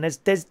talent, and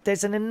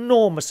there's an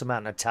enormous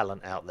amount of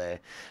talent out there.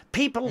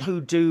 People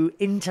who do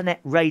internet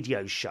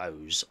radio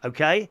shows,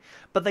 okay?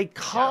 But they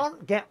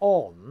can't get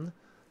on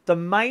the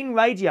main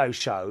radio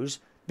shows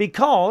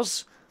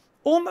because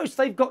almost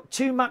they've got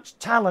too much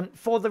talent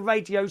for the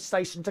radio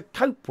station to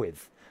cope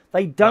with.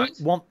 They don't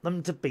want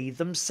them to be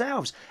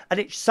themselves. And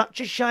it's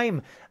such a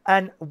shame.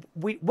 And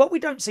what we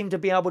don't seem to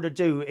be able to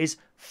do is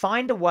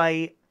find a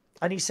way.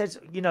 And he says,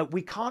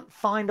 we can't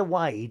find a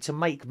way to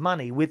make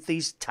money with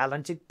these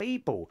talented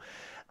people.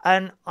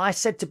 And I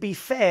said, to be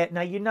fair,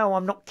 now,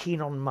 I'm not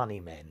keen on money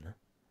men.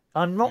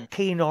 I'm not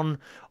keen on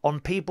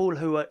people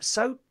who are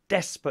so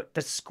desperate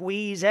to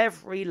squeeze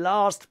every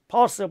last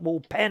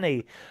possible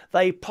penny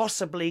they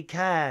possibly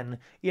can,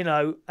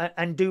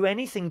 and do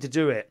anything to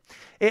do it.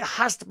 It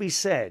has to be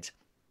said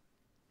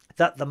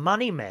that the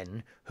money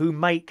men who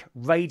make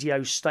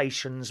radio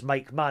stations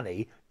make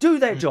money do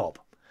their job.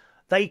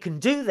 They can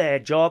do their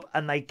job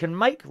and they can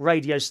make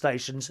radio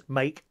stations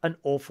make an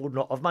awful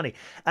lot of money.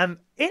 In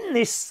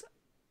this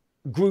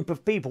group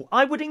of people,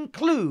 I would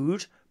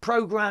include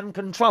program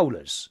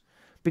controllers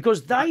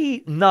because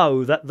they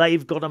know that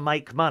they've got to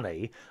make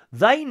money.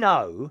 They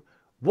know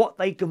what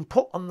they can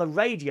put on the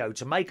radio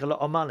to make a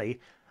lot of money.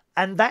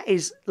 And that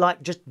is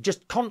like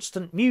just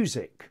constant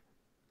music.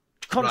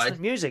 Constant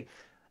music.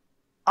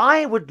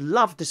 I would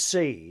love to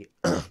see,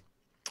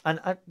 and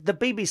the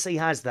BBC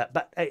has that,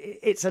 but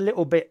it's a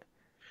little bit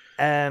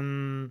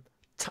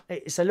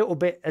it's a little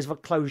bit as a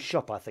closed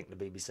shop, I think, the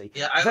BBC.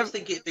 Yeah, I always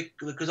think it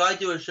because I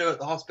do a show at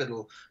the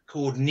hospital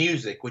called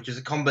Music, which is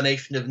a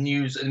combination of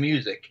news and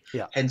music.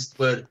 Yeah. Hence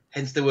the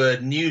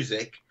word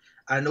music.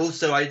 And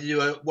also I do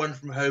one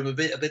from home, a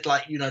bit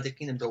like United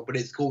Kingdom talk, but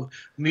it's called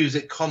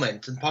Music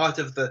Comment. And part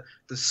of the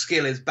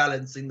skill is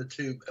balancing the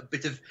two, a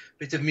bit of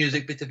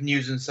music, bit of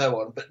news, and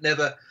so on, but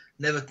never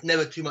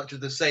too much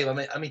of the same.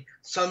 I mean,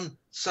 some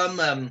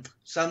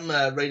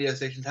radio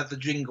stations have the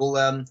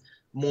jingle,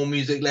 more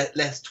music,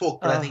 less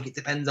talk, but I think it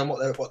depends on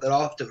what they're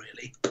after,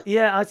 really.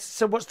 Yeah.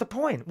 So what's the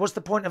point? What's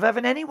the point of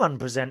having anyone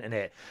presenting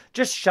it?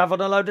 Just shove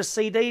on a load of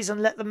CDs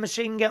and let the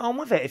machine get on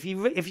with it. If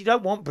you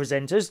don't want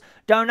presenters,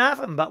 don't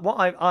have them. But what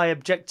I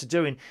object to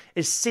doing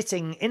is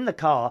sitting in the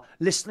car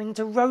listening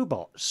to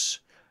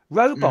robots.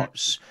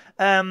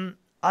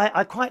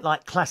 I quite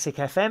like Classic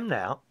FM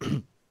now.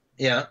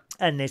 Yeah.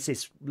 And there's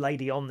this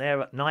lady on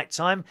there at night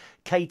time,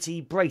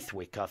 Katie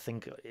Braithwaite, I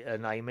think her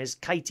name is.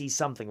 Katie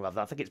something or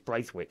other. I think it's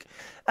Braithwaite.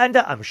 And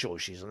I'm sure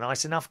she's a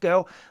nice enough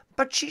girl,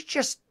 but she's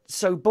just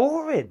so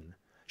boring.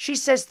 She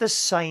says the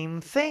same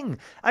thing,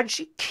 and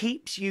she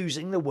keeps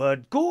using the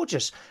word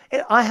gorgeous.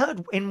 I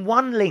heard in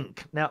one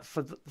link, now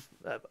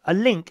a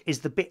link is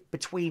the bit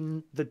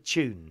between the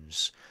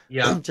tunes,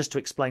 just to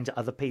explain to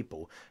other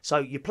people. So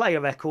you play a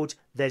record,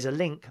 there's a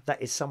link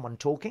that is someone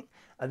talking,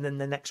 and then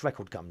the next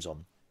record comes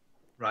on.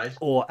 Right.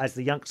 Or as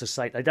the youngsters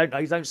say, they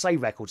don't say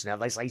records now,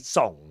 they say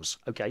songs.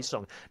 Okay,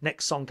 song.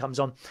 Next song comes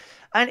on.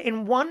 And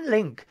in one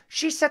link,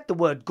 she said the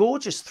word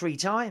gorgeous 3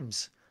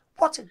 times.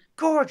 What a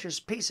gorgeous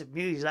piece of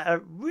music.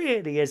 That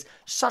really is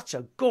such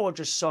a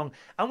gorgeous song.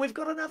 And we've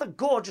got another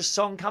gorgeous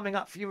song coming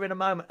up for you in a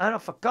moment.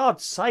 And for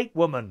God's sake,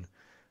 woman.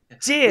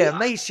 Dear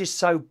me, she's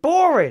so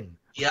boring.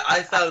 Yeah,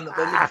 I found that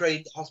when we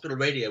trained hospital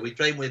radio, we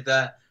trained with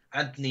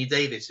Anthony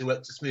Davis, who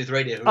worked at Smooth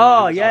Radio.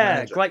 Oh,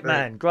 yeah. Great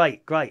man.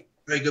 Great.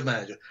 Very good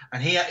manager.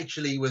 And he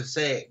actually was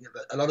saying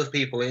that a lot of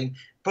people,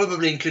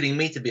 probably including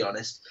me, to be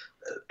honest,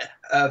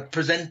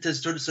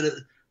 presenters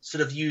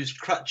sort of use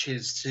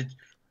crutches to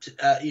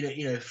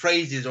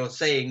phrases or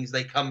sayings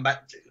they come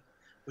back to,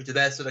 which are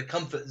their sort of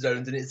comfort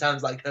zones, and it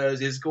sounds like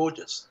hers is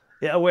gorgeous.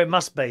 Yeah, well, it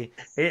must be.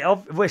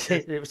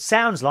 It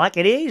sounds like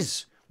it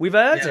is. We've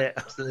heard it.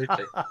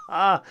 Absolutely.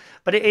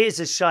 But it is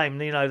a shame,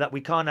 that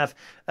we can't have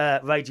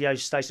radio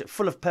stations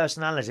full of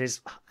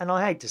personalities, and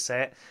I hate to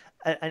say it.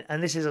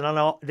 And this is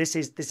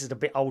a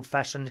bit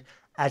old-fashioned,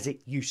 as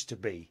it used to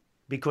be,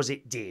 because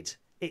it did.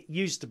 It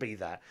used to be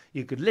that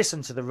you could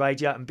listen to the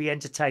radio and be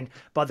entertained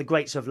by the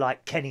greats of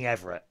like Kenny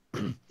Everett.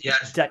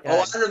 Yes.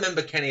 I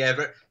remember Kenny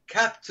Everett,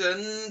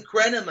 Captain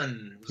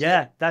Krenneman.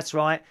 Yeah, that's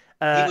right.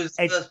 He was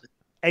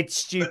Ed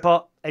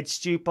Stewart,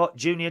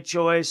 Junior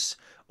Choice,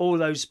 all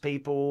those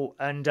people,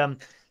 and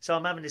so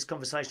I'm having this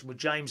conversation with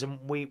James, and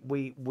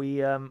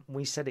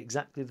we said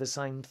exactly the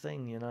same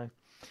thing,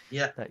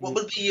 Yeah. What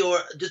would be your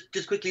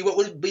just quickly? What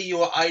would be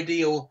your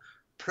ideal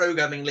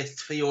programming list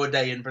for your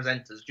day in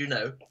presenters? Do you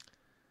know?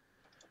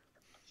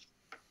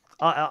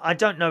 I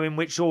don't know in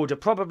which order.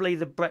 Probably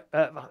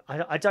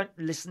I don't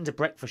listen to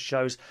breakfast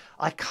shows.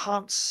 I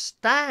can't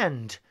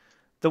stand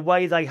the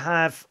way they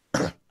have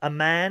a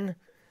man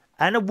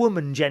and a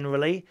woman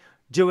generally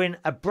doing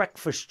a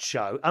breakfast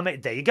show. I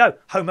mean, there you go.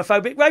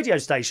 Homophobic radio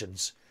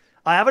stations.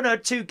 I haven't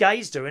heard 2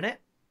 gays doing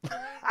it.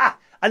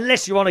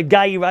 Unless you're on a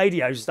gay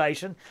radio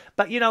station.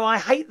 But, I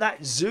hate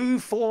that zoo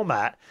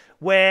format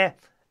where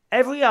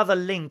every other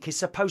link is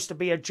supposed to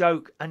be a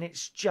joke and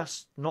it's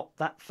just not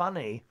that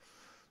funny.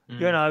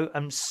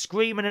 And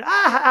screaming and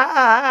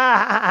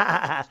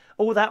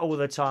all that all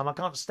the time. I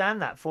can't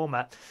stand that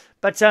format.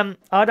 But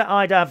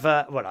I'd have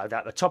at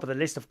the top of the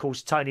list, of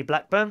course, Tony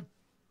Blackburn.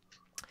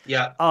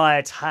 Yeah.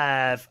 I'd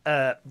have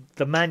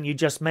the man you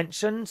just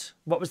mentioned.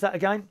 What was that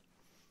again?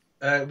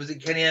 Was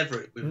it Kenny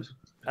Everett?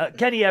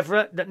 Kenny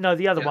Everett. No,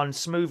 the other one,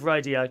 Smooth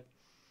Radio.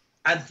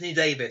 Anthony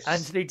Davis.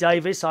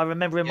 I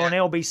remember him on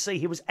LBC.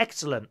 He was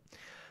excellent.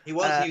 He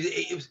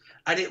was.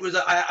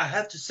 I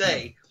have to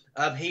say,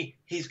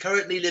 he's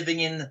currently living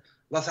in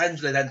Los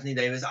Angeles, Anthony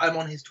Davis. I'm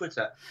on his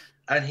Twitter,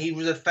 and he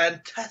was a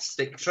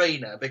fantastic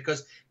trainer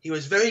because he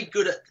was very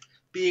good at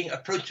being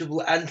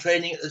approachable and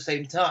training at the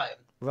same time.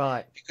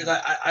 Right. Because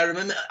I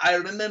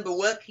remember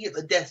working at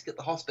the desk at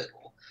the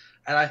hospital,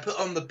 and I put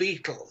on the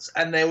Beatles,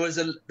 and there was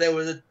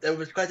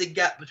quite a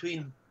gap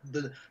between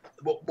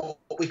what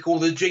we call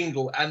the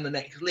jingle and the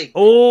next link.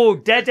 Oh,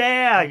 dead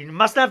air! You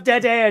must have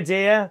dead air,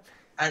 dear.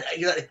 And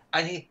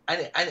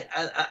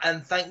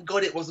thank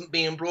God it wasn't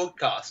being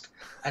broadcast.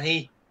 And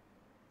he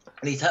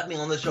tapped me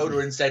on the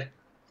shoulder and said,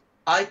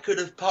 "I could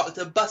have parked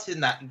a bus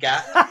in that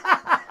gap."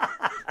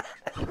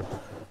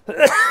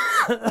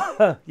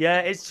 Yeah,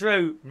 it's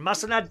true.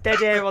 Mustn't have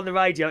dead air on the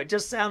radio. It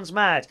just sounds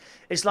mad.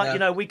 It's like,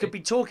 we could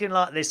be talking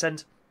like this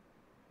and...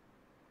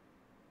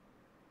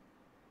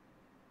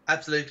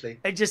 Absolutely.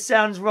 It just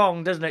sounds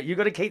wrong, doesn't it? You've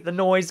got to keep the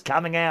noise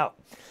coming out.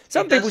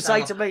 Some people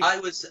say to me... I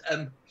was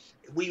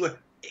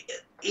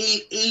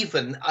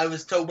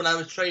told when I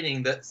was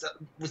training that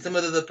with some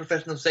of the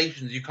professional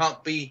stations, you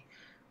can't be...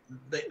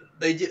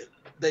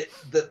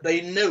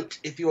 they note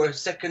if you're a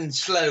second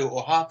slow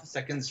or half a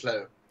second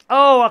slow.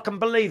 Oh, I can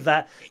believe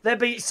that. There'll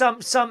be some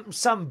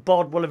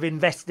bod will have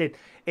invested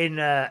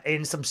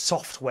in some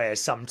software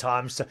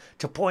sometimes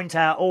to point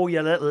out all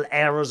your little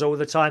errors all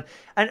the time.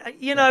 And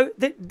you know,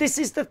 this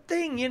is the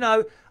thing. You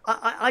know,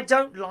 I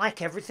don't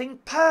like everything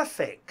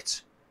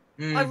perfect.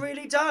 I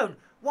really don't.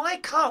 Why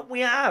can't we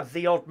have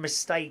the odd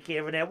mistake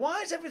here and there? Why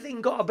has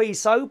everything got to be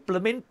so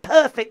blooming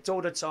perfect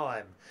all the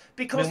time?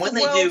 Because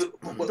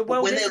the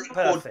world isn't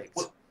perfect.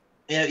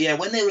 Yeah,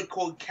 when they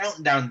record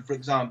countdown, for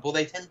example,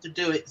 they tend to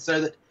do it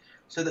so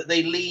that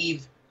they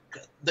leave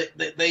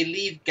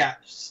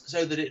gaps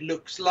so that it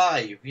looks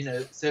live, you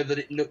know, so that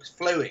it looks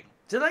flowing.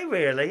 Do they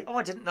really? Oh,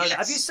 I didn't know Yes. that.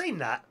 Have you seen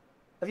that?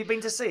 Have you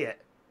been to see it?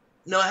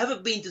 No, I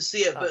haven't been to see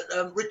it,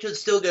 but Richard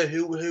Stilgo,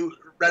 who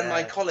ran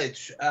my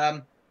college,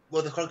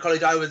 well, the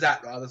college I was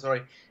at, rather,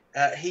 sorry,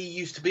 he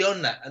used to be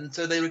on that, and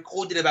so they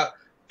recorded about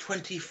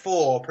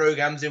 24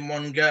 programs in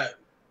one go.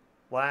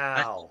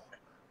 Wow.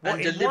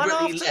 And in one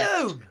deliberately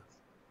afternoon? left.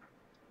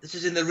 This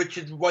is in the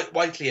Richard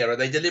Whiteley era.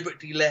 They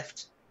deliberately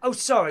left. Oh,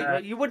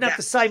 sorry. You wouldn't have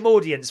the same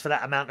audience for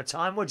that amount of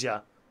time, would you?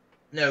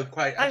 No,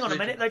 quite. Hang on a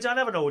minute. They don't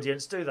have an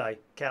audience, do they?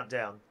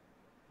 Countdown.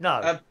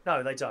 No,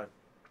 no, they don't.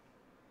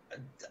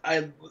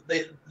 I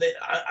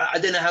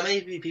don't know how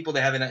many people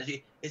they have in,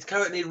 actually. It's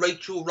currently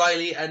Rachel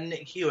Riley and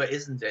Nick Hewitt,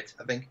 isn't it?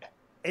 I think.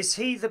 Is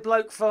he the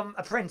bloke from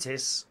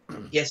Apprentice?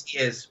 Yes, he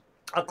is.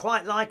 I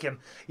quite like him.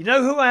 You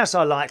know who else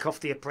I like off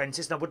The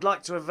Apprentice? And I would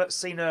like to have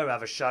seen her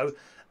have a show.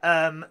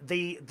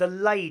 The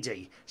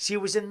lady. She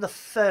was in the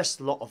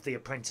first lot of The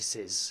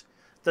Apprentices.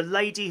 The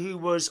lady who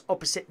was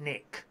opposite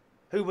Nick.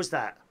 Who was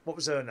that? What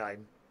was her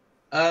name?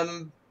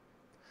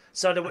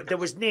 So there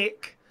was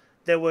Nick,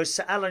 there was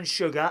Sir Alan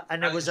Sugar,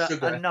 and there was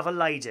another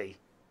lady.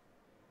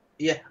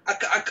 Yeah,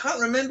 I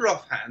can't remember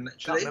offhand,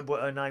 actually. Can't remember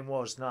what her name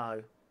was,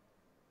 no.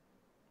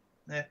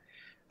 Yeah.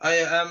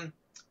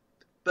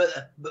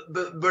 But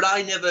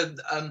I never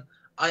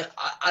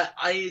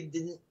I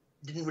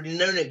didn't really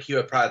know Nick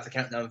Hewitt prior to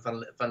Countdown,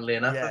 funnily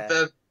enough.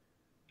 Yeah.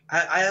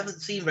 I haven't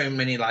seen very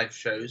many live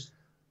shows.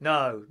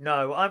 No.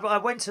 I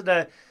went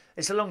to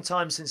it's a long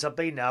time since I've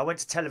been there. I went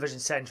to Television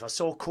Centre. I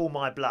saw Call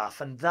My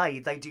Bluff, and they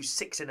do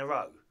 6 in a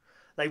row.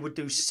 They would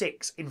do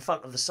 6 in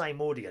front of the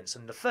same audience.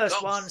 And the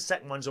first one,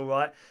 second one's all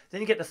right.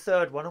 Then you get the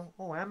third one.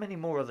 Oh, how many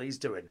more are these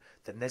doing?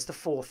 Then there's the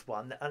fourth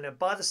one. And then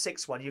by the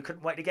 6th one, you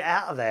couldn't wait to get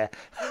out of there.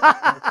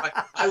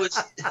 I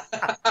was...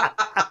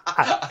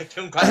 I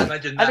can quite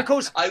imagine that. And of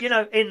course, you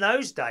know, in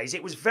those days,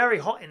 it was very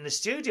hot in the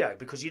studio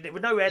because there were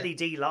no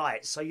LED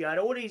lights. So you had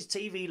all these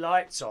TV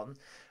lights on.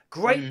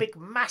 Great big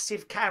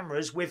massive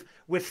cameras with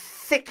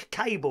thick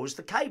cables.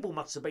 The cable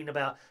must have been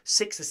about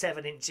 6 or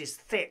 7 inches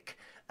thick.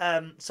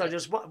 So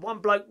there's one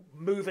bloke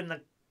moving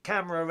the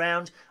camera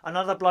around,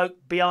 another bloke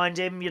behind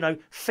him, you know,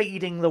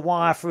 feeding the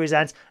wire through his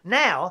hands.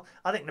 Now,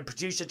 I think the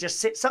producer just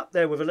sits up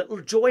there with a little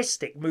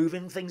joystick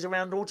moving things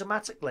around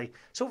automatically.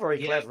 It's all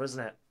very clever, isn't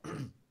it?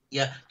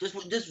 Yeah,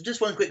 just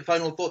one quick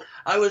final thought.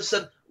 I was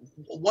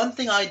one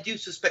thing I do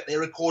suspect they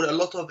record a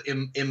lot of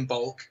in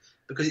bulk,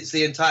 because it's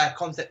the entire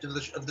concept of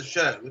the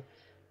show,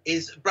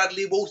 is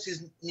Bradley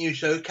Walsh's new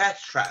show,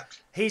 Cash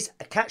Trapped. He's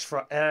a Cash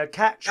Trapped.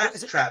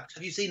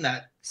 Have you seen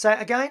that? Say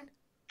it again.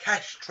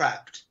 Cash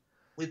Trapped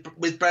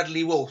with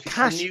Bradley Walsh. It's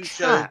Cash a new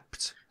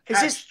Trapped. Show.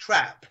 Cash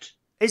Trapped.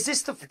 Is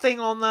this the thing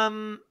on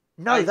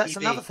No, ITV. That's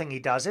another thing he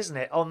does, isn't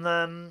it? On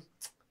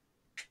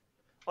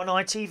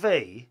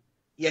ITV.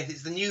 Yes,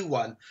 it's the new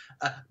one.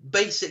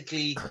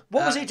 Basically,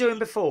 what was he doing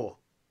before?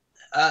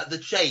 The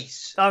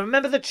Chase. I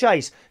remember The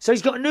Chase. So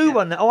he's got a new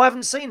one. I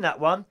haven't seen that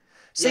one.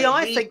 See,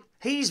 I think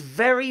he's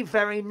very,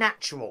 very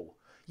natural.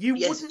 You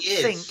wouldn't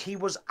think he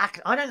was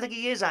acting. I don't think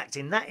he is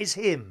acting. That is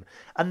him.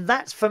 And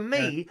that's, for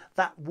me,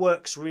 that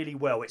works really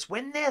well. It's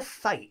when they're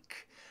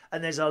fake.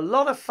 And there's a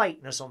lot of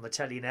fakeness on the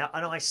telly now,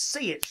 and I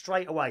see it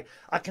straight away.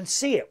 I can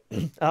see it.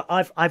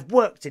 I've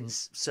worked in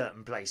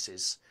certain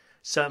places.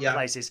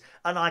 Places,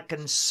 and I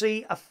can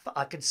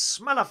I can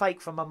smell a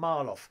fake from a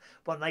mile off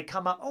when they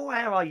come up. Oh,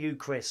 how are you,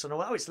 Chris? And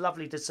it's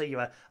lovely to see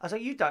you. I say,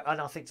 you don't, and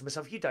I think to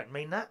myself, you don't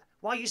mean that.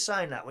 Why are you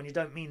saying that when you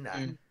don't mean that?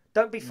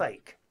 Don't be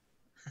fake.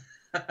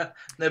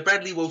 No,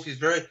 Bradley Walsh is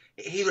very.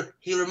 He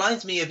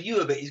reminds me of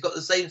you a bit. He's got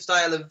the same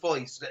style of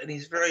voice, and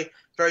he's very,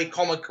 very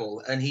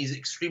comical, and he's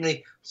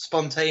extremely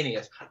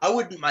spontaneous. I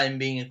wouldn't mind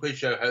being a quiz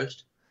show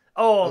host.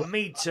 Oh,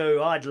 me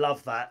too. I'd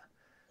love that.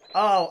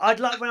 Oh, I'd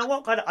like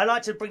I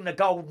like to bring the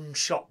golden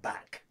shot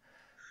back.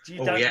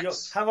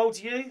 Yes. How old are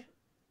you?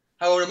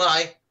 How old am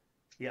I?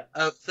 Yeah.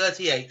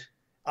 38.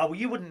 Oh, well,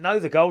 you wouldn't know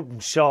the golden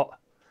shot.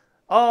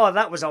 Oh,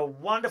 that was a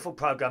wonderful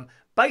program.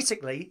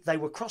 Basically, they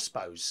were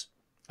crossbows,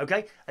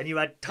 okay? And you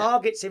had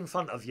targets in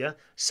front of you,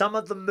 some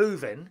of them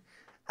moving,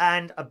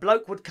 and a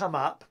bloke would come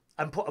up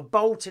and put a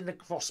bolt in the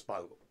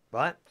crossbow,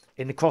 right?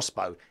 In the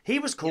crossbow. He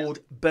was called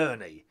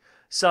Bernie.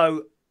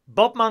 So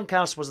Bob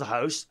Monkhouse was the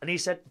host, and he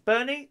said,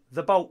 Bernie,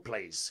 the bolt,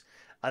 please.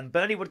 And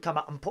Bernie would come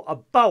up and put a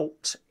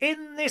bolt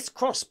in this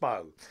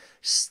crossbow.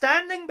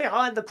 Standing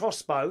behind the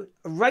crossbow,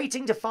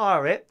 waiting to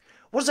fire it,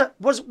 was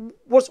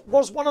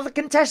one of the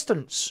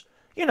contestants.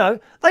 You know,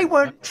 they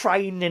weren't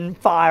trained in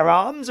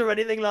firearms or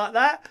anything like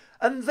that.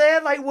 And there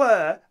they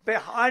were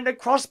behind a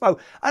crossbow.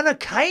 And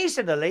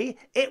occasionally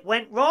it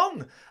went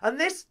wrong. And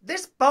this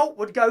bolt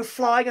would go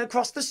flying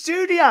across the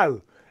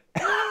studio.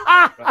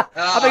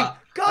 I mean,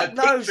 God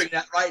knows. I'm picturing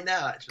that right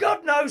now, actually.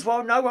 God knows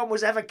why no one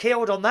was ever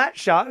killed on that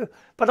show.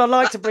 But I'd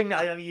like to bring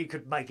that. I mean,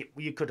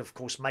 you could, of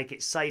course, make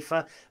it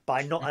safer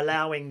by not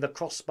allowing the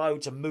crossbow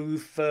to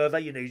move further.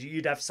 You know,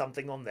 you'd have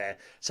something on there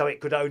so it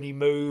could only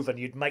move, and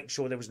you'd make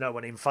sure there was no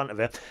one in front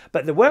of it.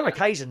 But there were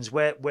occasions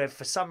where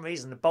for some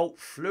reason the bolt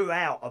flew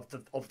out of the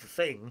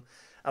thing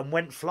and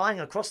went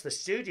flying across the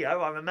studio.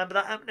 I remember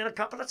that happening a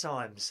couple of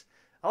times.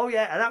 Oh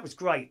yeah, and that was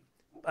great.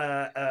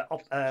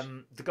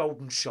 The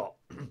golden shot.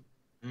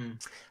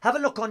 Have a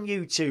look on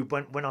YouTube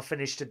when I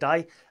finish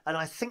today, and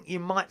I think you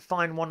might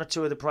find one or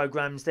two of the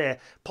programmes there,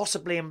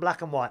 possibly in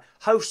black and white,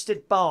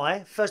 hosted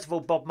by, first of all,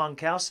 Bob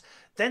Monkhouse.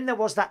 Then there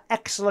was that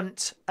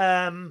excellent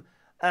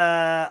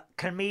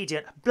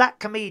comedian, black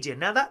comedian.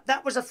 Now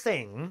that was a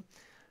thing.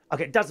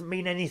 Okay, it doesn't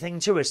mean anything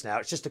to us now.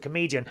 It's just a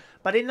comedian.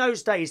 But in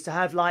those days, to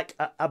have like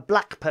a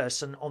black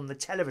person on the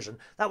television,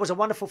 that was a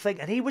wonderful thing,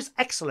 and he was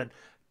excellent.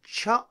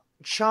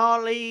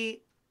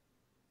 Charlie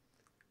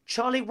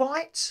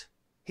White.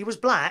 He was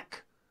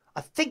black.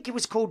 I think he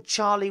was called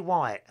Charlie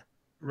White.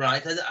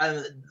 Right.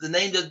 The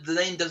name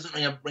doesn't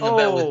ring a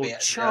bell with me.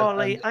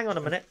 Charlie. Hang on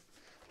a minute.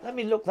 Let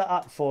me look that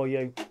up for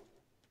you.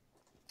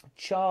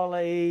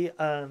 Charlie,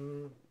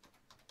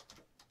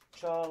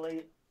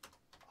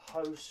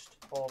 host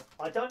of.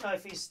 I don't know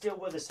if he's still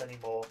with us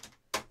anymore.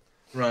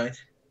 Right.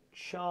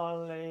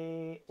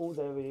 Charlie. Oh,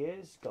 there he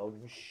is.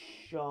 Golden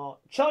shot.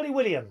 Charlie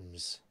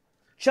Williams.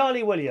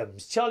 Charlie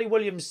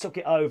Williams took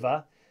it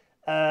over.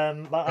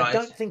 But right. I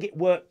don't think it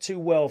worked too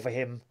well for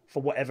him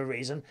for whatever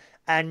reason.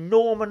 And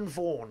Norman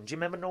Vaughan. Do you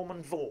remember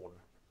Norman Vaughan?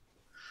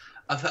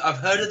 I've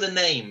heard of the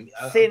name.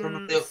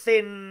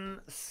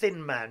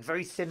 Thin man,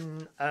 very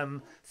thin,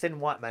 thin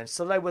white man.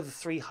 So they were the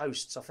three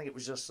hosts. I think it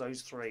was just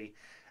those three,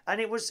 and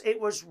it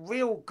was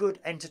real good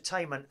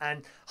entertainment.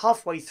 And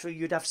halfway through,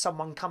 you'd have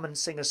someone come and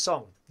sing a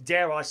song.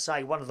 Dare I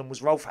say, one of them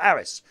was Rolf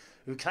Harris,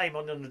 who came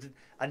on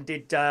and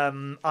did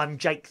 "I'm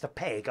Jake the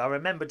Peg." I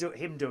remember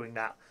him doing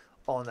that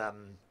on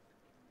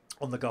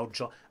the Golden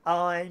Shot.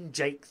 I'm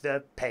Jake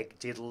the Peg,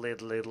 diddle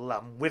diddle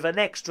diddle with an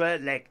extra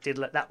leg,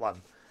 diddle, that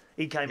one.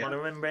 He came on. I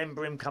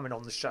remember him coming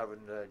on the show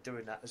and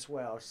doing that as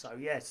well. So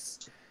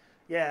yes,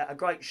 yeah, a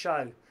great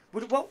show.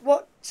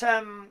 What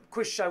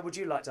quiz show would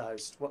you like to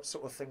host? What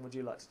sort of thing would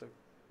you like to do?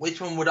 Which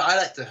one would I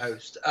like to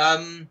host?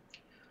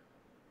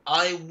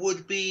 I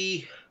would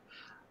be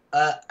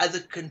as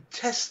a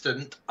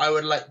contestant. I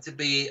would like to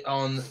be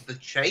on The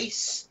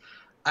Chase,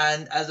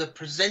 and as a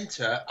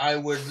presenter, I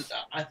would.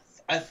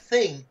 I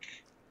think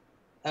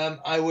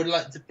I would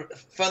like to.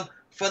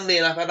 Funnily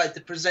enough, I'd like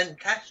to present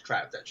Cash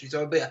Trapped, actually.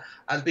 So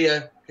I'd be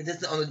a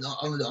contestant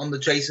on the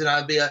Chase, and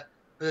I'd be a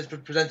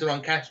presenter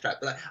on Cash Trapped.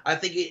 But I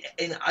think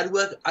I'd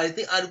work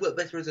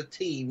better as a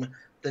team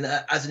than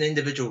as an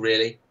individual,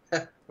 really.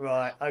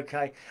 Right.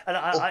 Okay. And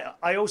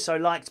I also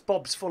liked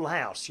Bob's Full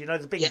House. You know,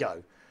 the bingo.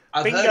 Yeah,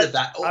 I've heard of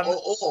that.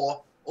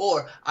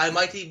 Or I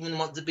might even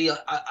want to be.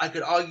 I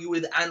could argue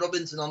with Anne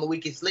Robinson on The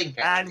Weakest Link.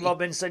 Actually. Anne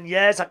Robinson,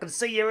 yes, I can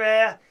see your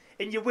hair.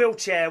 In your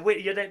wheelchair,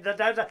 they'd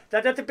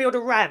have to build a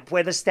ramp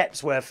where the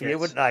steps were for you,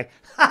 wouldn't they?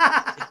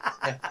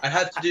 Yeah, I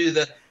had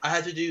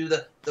to do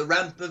the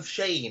ramp of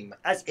shame.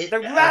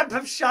 Ramp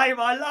of shame,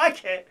 I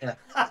like it. Yeah.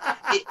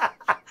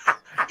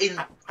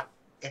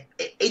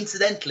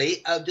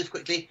 Incidentally, just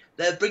quickly,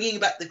 they're bringing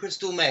back the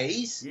Crystal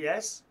Maze.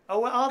 Yes.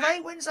 Oh, are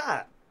they? When's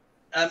that?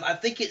 I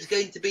think it's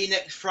going to be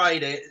next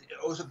Friday,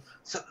 or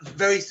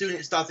very soon.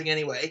 It's starting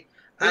anyway.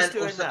 Who's and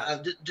doing also,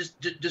 that?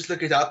 Just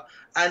look it up.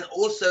 And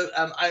also,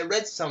 I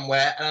read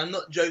somewhere, and I'm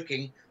not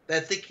joking, they're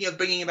thinking of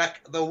bringing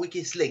back The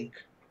Weakest Link.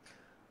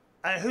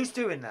 And who's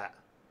doing that?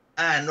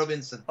 Anne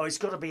Robinson. Oh, it's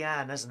got to be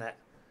Anne, hasn't it?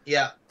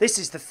 Yeah. This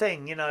is the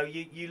thing, you know,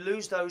 you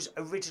lose those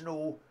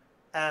original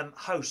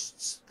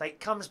hosts. It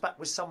comes back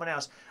with someone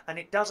else, and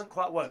it doesn't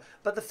quite work.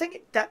 But the thing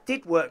that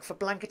did work for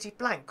Blankety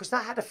Blank, because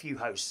that had a few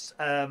hosts.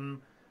 Terry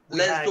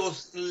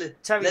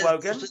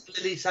Wogan.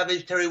 Lily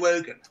Savage, Terry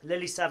Wogan.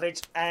 Lily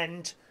Savage,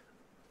 and...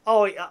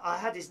 Oh, I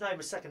had his name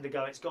a second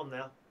ago. It's gone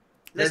now.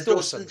 Les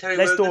Dawson.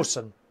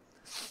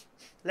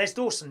 Les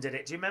Dawson did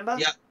it. Do you remember?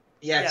 Yeah.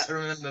 Yes, yeah. I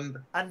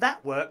remember. And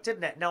that worked,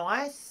 didn't it? Now,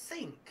 I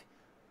think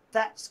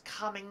that's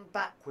coming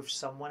back with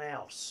someone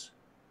else.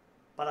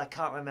 But I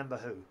can't remember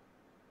who.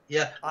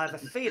 Yeah. I have a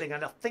feeling,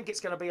 and I think it's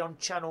going to be on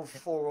Channel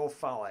 4 or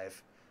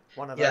 5.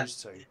 One of those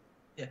two.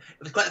 Yeah. It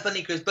was quite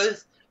funny because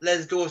both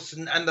Les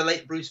Dawson and the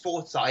late Bruce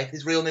Forsyth,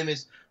 his real name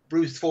is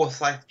Bruce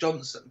Forsyth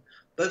Johnson,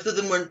 both of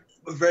them were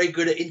very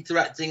good at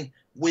interacting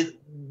with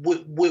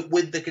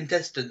the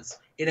contestants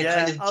in a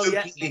kind of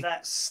jokingly...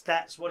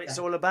 that's what it's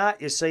all about,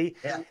 you see.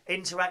 Yeah.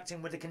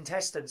 Interacting with the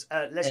contestants.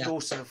 Les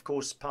Dawson, of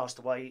course, passed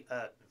away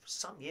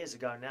some years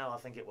ago now, I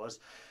think it was.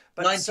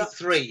 But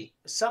 93.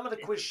 Some of the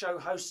quiz show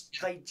hosts,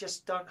 they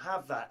just don't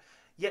have that.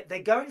 Yet they're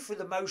going through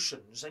the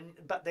motions,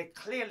 but they're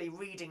clearly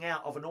reading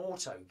out of an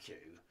auto cue.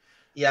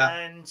 Yeah.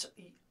 And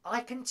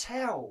I can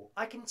tell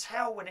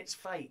when it's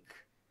fake.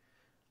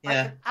 I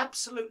Yeah. can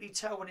absolutely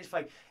tell when it's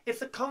fake. If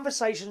the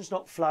conversation's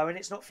not flowing,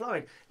 it's not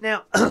flowing.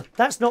 Now,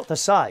 that's not to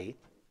say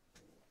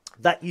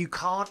that you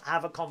can't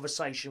have a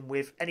conversation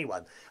with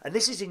anyone. And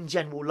this is in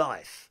general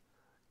life.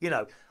 You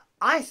know,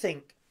 I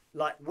think,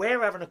 like,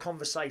 we're having a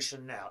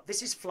conversation now.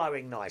 This is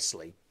flowing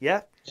nicely,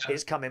 yeah?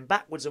 It's coming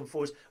backwards and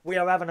forwards. We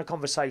are having a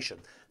conversation.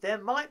 There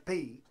might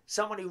be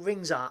someone who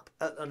rings up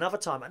at another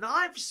time. And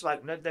I've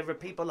spoken, there are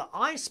people that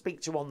I speak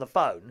to on the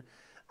phone,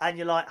 and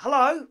you're like,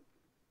 hello?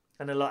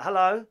 And they're like,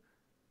 hello?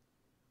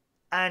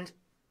 And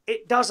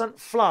it doesn't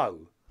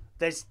flow.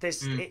 There's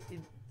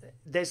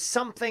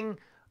something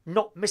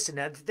not missing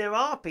there. There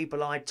are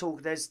people I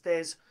talk.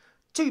 There's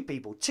two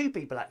people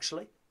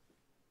actually,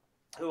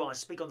 who I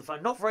speak on the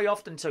phone, not very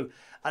often to,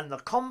 and the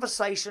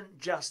conversation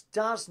just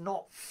does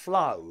not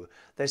flow.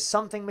 There's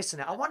something missing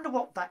there. I wonder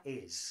what that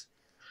is.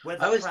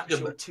 Whether perhaps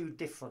you're too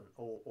different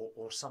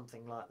or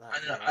something like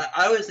that.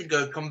 I always think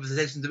of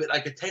conversations a bit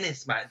like a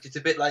tennis match. It's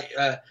a bit like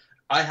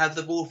I have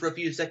the ball for a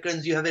few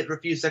seconds, you have it for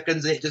a few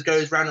seconds, and it just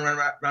goes round and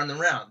round, round and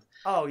round.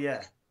 Oh,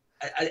 yeah.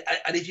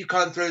 And if you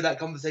can't throw that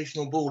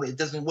conversational ball, it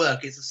doesn't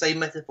work. It's the same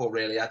metaphor,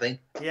 really, I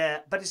think. Yeah,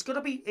 but it's got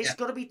to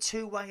be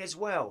two-way as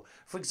well.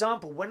 For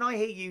example, when I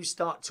hear you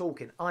start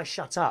talking, I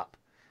shut up.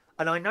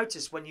 And I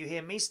notice when you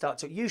hear me start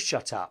talking, you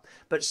shut up.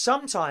 But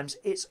sometimes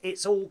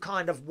it's all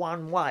kind of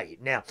one way.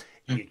 Now,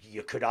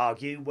 you could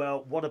argue,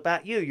 well, what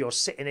about you? You're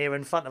sitting here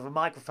in front of a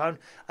microphone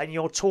and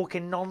you're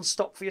talking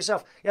non-stop for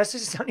yourself. Yes,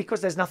 this is only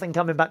because there's nothing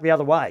coming back the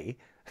other way.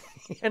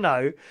 You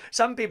know,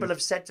 some people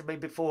have said to me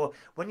before,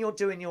 when you're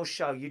doing your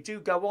show, you do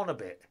go on a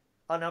bit.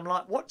 And I'm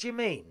like, what do you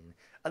mean?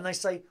 And they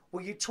say,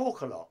 well, you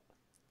talk a lot.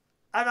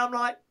 And I'm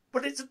like,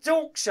 but it's a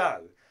talk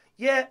show.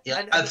 Yeah,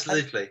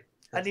 absolutely.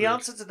 And the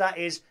answer to that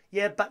is,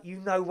 yeah, but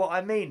you know what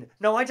I mean.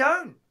 No, I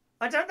don't.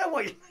 I don't know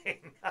what you mean.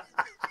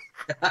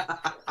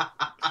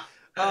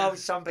 Oh,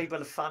 some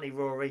people are funny,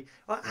 Rory.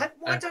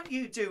 Why don't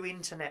you do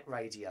internet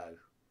radio?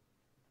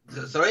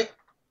 Sorry?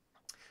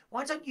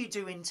 Why don't you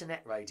do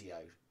internet radio?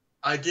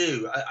 I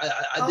do.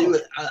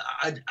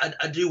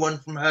 I do one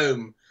from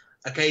home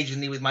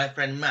occasionally with my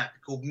friend Matt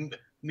called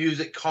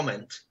Music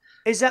Comment.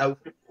 Is that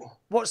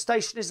what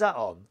station is that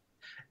on?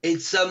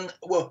 It's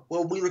well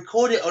we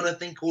record it on a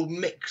thing called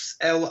Mix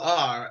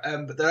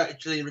LR, but they're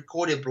actually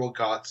recorded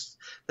broadcasts.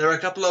 There are a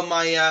couple on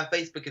my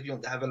Facebook if you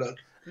want to have a look.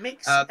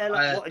 Mix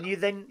LR, what, and you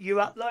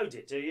upload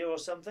it, do you, or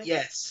something?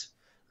 Yes.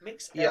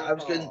 Mix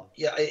LR.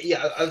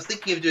 I was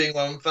thinking of doing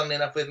one, funnily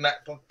enough, with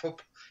Matt.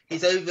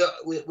 He's over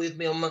with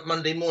me on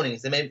Monday morning,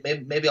 so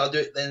maybe I'll do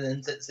it then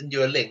and send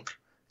you a link.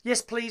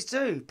 Yes, please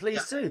do.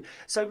 Please do.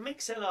 So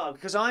Mix LR,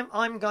 because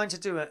I'm going to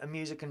do a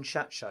music and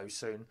chat show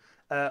soon.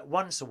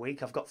 Once a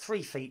week. I've got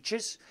 3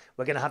 features.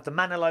 We're going to have the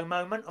Manilow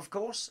moment, of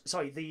course.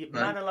 Sorry, the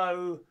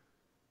Manilow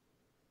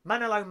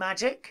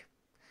magic.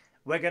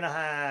 We're going to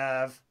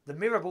have the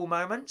Mirrorball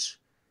moment.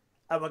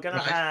 And we're going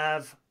to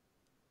have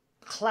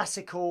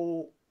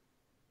classical...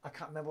 I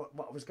can't remember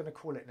what I was going to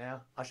call it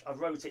now. I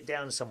wrote it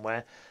down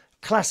somewhere.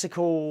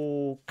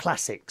 Classical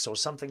classics or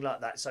something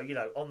like that. So, you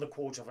know, on the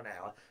quarter of an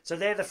hour. So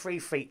they're the 3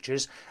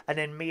 features. And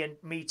then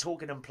me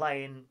talking and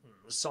playing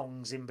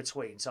songs in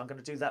between. So I'm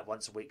going to do that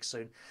once a week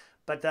soon.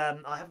 But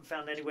I haven't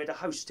found anywhere to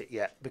host it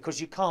yet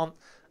because you can't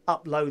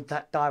upload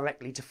that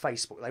directly to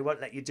Facebook. They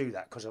won't let you do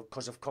that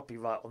because of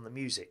copyright on the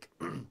music.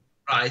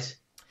 Right.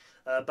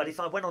 But if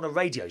I went on a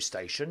radio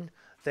station,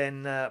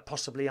 then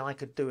possibly I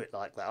could do it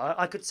like that.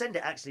 I could send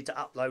it actually to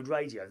Upload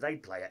Radio.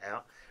 They'd play it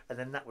out, and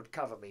then that would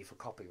cover me for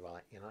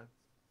copyright, you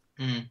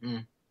know. Mm-hmm.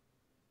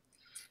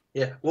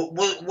 Yeah.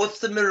 What's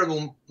the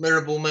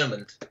Mirrorball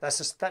moment? That's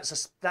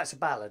a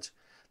ballad.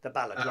 The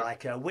ballad,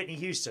 like Whitney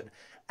Houston.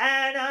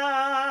 And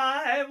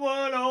I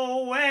will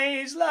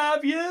always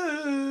love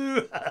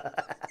you.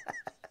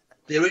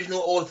 The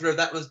original author of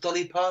that was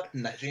Dolly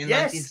Parton, actually, in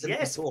 1974.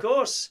 Yes, of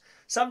course.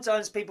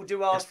 Sometimes people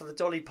do ask for the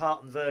Dolly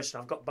Parton version.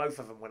 I've got both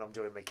of them when I'm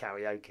doing my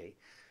karaoke.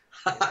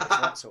 So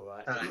that's all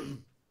right.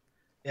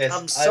 Yes,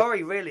 I'm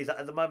sorry, really, that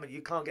at the moment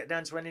you can't get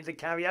down to any of the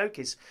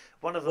karaokes.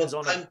 One of them's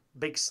on a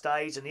big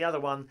stage, and the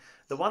other one,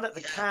 the one at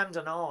the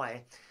Camden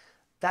Eye,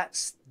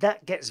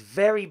 that gets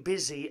very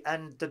busy,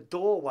 and the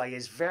doorway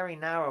is very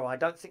narrow. I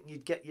don't think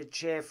you'd get your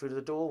chair through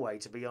the doorway,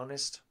 to be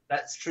honest.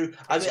 That's true.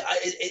 I mean,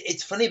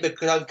 it's funny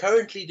because I'm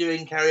currently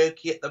doing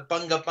karaoke at the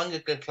Bunga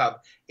Bunga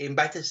Club in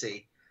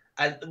Battersea,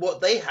 and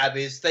what they have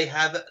is they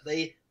have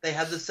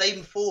the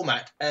same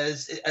format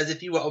as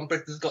if you were on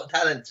Britain's Got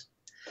Talent.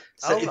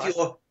 So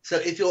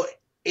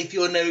if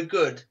you're no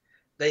good,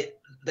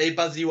 they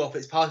buzz you off.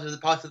 It's part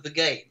of the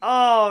game.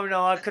 Oh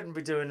no, I couldn't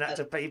be doing that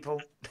to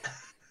people.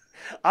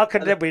 How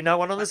could there be no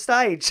one on the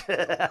stage?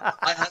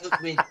 I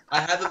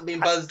haven't been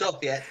buzzed off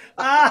yet.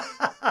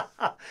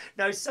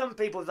 No, some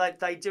people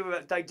they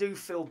do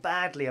feel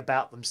badly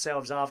about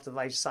themselves after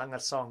they've sung a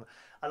song,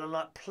 and I'm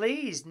like,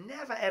 please,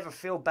 never ever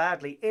feel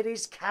badly. It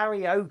is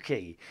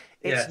karaoke.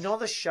 It's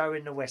not a show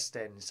in the West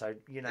End. So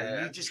you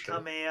know, you just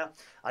come here.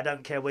 I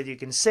don't care whether you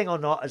can sing or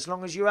not, as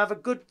long as you have a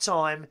good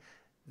time.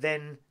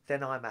 then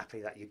I'm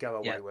happy that you go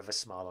away with a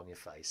smile on your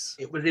face.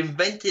 It was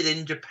invented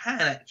in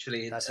Japan,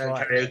 actually. That's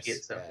right. Karaoke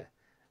itself.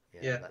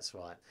 Yeah, that's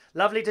right.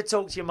 Lovely to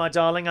talk to you, my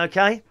darling.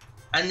 Okay.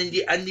 And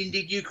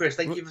indeed you, Chris.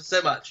 Thank you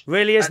so much.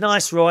 Really is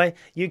nice, Roy.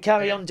 You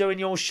carry on doing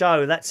your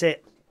show. That's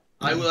it.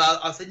 I will.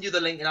 I'll send you the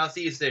link and I'll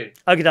see you soon.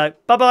 Okay,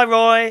 bye-bye,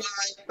 Roy.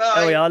 Bye.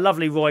 There we are.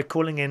 Lovely Roy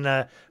calling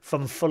in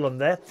from Fulham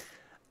there.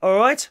 All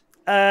right.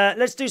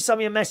 Let's do some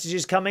of your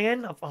messages coming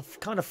in. I've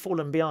kind of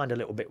fallen behind a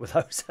little bit with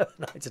those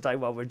today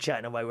while we're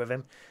chatting away with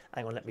him.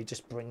 Hang on, let me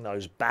just bring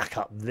those back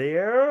up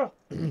there.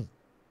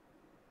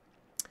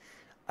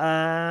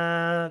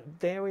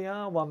 There we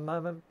are. One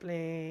moment,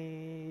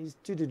 please.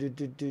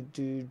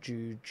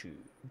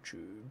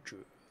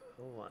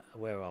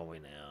 Where are we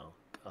now?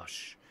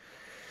 Gosh.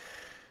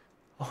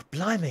 Oh,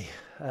 blimey.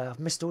 I've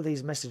missed all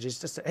these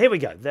messages. Here we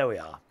go. There we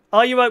are.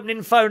 Are you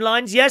opening phone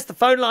lines? Yes, the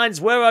phone lines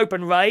were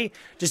open, Ray,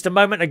 just a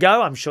moment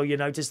ago. I'm sure you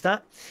noticed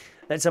that.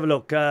 Let's have a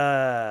look.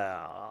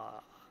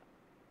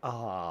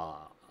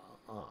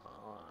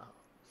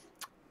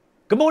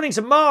 Good morning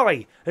to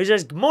Mari, who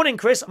says, good morning,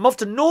 Chris. I'm off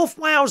to North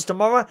Wales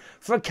tomorrow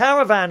for a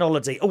caravan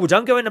holiday. Oh,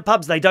 don't go in the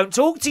pubs. They don't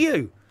talk to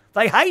you.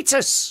 They hate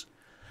us.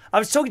 I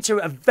was talking to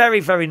a very,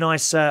 very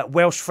nice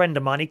Welsh friend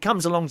of mine. He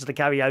comes along to the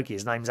karaoke.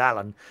 His name's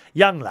Alan.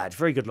 Young lad,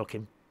 very good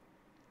looking.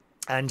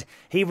 And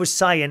he was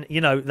saying,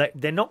 you know, that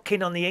they're not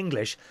keen on the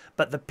English,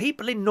 but the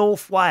people in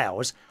North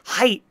Wales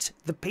hate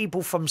the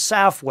people from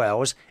South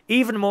Wales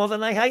even more than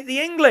they hate the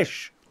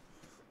English.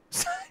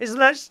 Isn't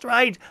that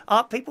strange?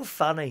 Aren't people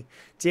funny?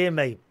 Dear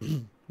me.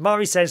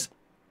 Murray says,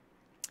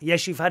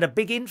 yes, you've had a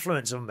big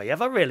influence on me.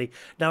 Have I really?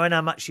 Knowing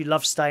how much you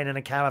love staying in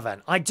a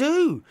caravan. I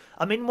do.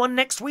 I'm in one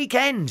next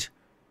weekend.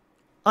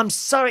 I'm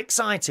so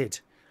excited.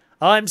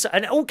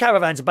 And all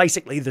caravans are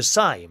basically the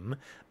same,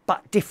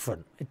 but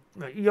different.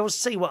 You'll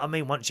see what I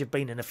mean once you've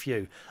been in a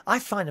few. I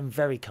find them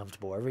very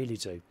comfortable. I really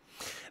do.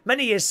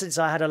 Many years since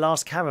I had a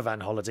last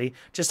caravan holiday.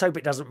 Just hope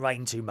it doesn't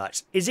rain too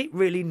much. Is it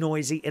really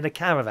noisy in a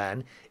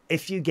caravan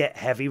if you get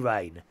heavy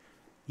rain?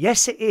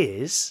 Yes, it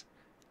is,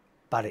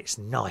 but it's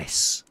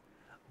nice.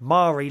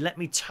 Mari, let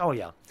me tell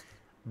you,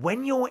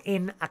 when you're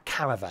in a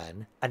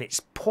caravan and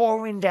it's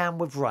pouring down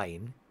with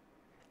rain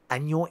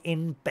and you're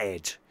in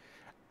bed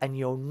and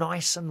you're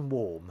nice and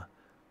warm,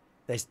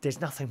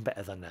 there's nothing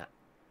better than that.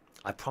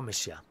 I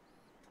promise you.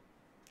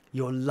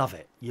 You'll love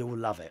it. You'll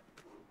love it.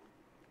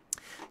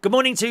 Good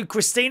morning to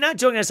Christina,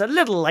 joining us a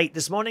little late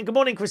this morning. Good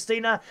morning,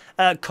 Christina.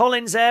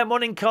 Colin's there.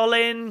 Morning,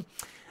 Colin.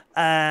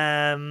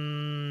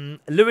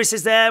 Lewis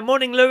is there.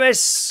 Morning,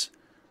 Lewis.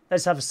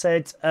 Let's have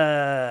said.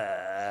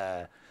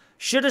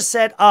 Should have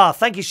said.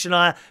 Thank you,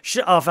 Shania.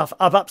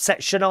 I've upset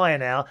Shania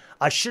now.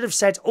 I should have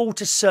said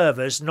altar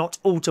servers, not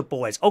altar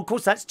boys. Oh, of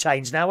course, that's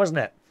changed now, hasn't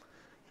it?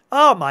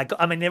 Oh, my God.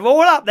 I mean, they're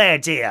all up there,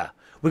 dear.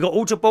 We've got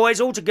altar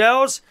boys, altar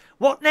girls.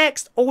 What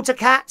next? Altar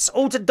cats,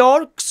 altar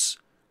dogs,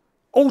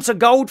 altar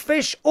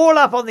goldfish. All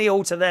up on the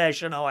altar there,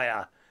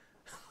 Shania.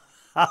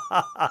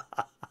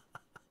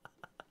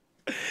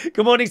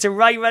 Good morning to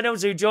Ray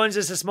Reynolds, who joins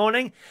us this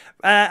morning.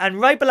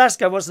 And Ray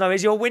Belasco wants to know,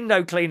 is your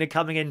window cleaner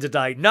coming in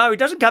today? No, it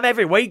doesn't come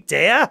every week,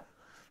 dear.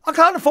 I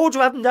can't afford to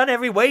have them done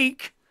every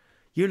week.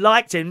 You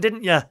liked him,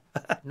 didn't you?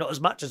 Not as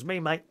much as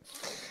me, mate.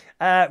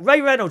 Ray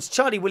Reynolds,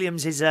 Charlie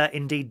Williams is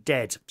indeed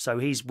dead. So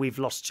we've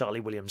lost Charlie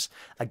Williams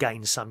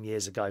again some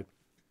years ago,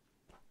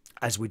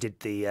 as we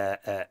did the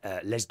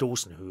Les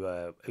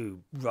Dawson, who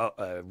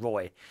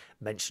Roy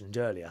mentioned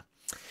earlier.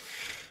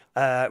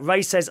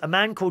 Ray says, a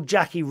man called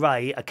Jackie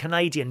Ray, a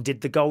Canadian, did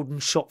the golden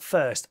shot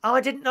first. Oh,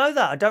 I didn't know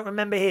that. I don't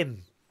remember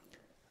him.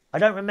 I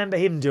don't remember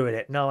him doing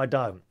it. No, I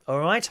don't. All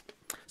right.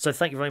 So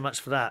thank you very much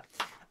for that.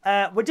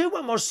 We'll do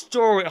one more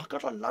story. I've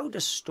got a load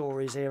of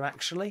stories here,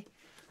 actually,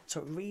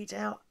 to read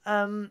out.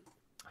 It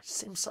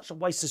seems such a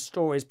waste of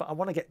stories, but I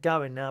want to get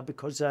going now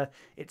because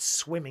it's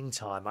swimming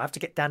time. I have to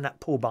get down that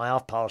pool by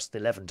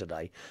 11:30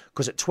 today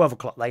because at 12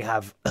 o'clock they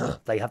have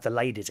the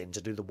ladies in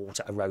to do the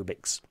water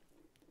aerobics.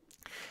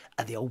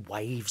 And the old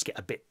waves get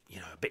a bit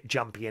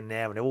jumpy in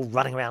there, and they're all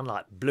running around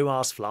like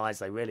blue-ass flies.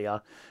 They really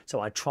are. So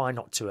I try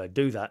not to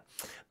do that.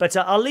 But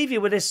I'll leave you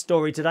with this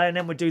story today, and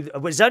then we'll do...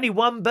 There's only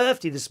one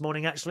birthday this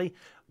morning, actually.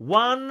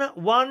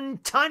 One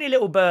tiny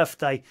little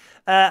birthday.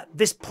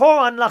 This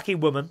poor unlucky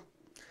woman.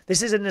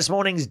 This is in this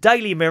morning's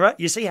Daily Mirror.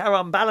 You see how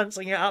I'm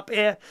balancing it up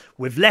here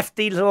with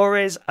lefty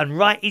stories and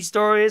righty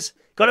stories?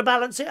 Got to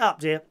balance it up,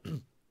 dear.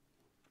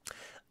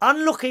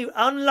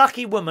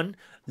 Unlucky woman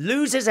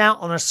loses out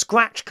on a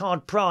scratch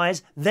card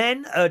prize,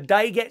 then her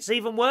day gets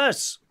even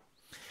worse.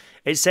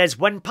 It says,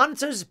 when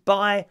punters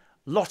buy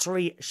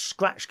lottery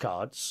scratch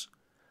cards,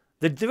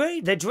 the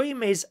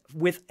dream is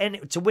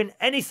to win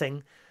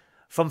anything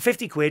from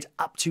 50 quid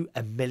up to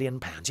 £1 million.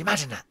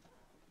 Imagine that.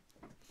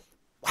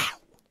 Wow.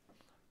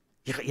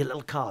 You got your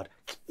little card.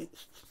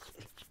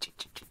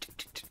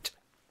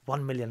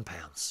 £1 million.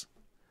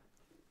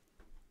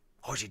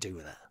 What would you do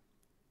with that?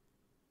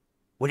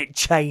 Would it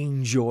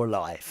change your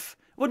life?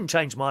 It wouldn't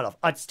change my life.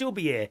 I'd still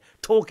be here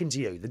talking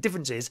to you. The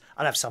difference is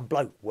I'd have some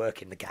bloke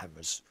working the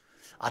cameras.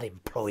 I'd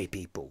employ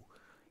people,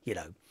 you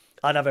know.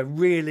 I'd have a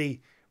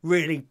really,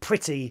 really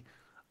pretty,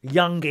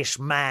 youngish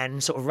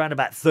man, sort of around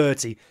about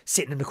 30,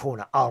 sitting in the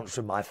corner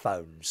answering my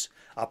phones.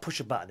 I'll push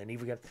a button and he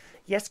would go,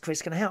 "Yes,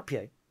 Chris, can I help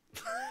you?"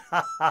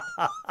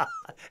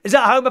 Is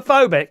that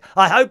homophobic?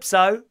 I hope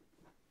so.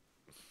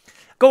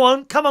 Go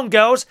on, come on,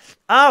 girls.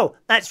 Oh,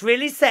 that's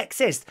really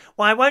sexist.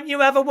 Why won't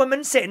you have a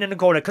woman sitting in the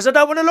corner? Because I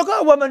don't want to look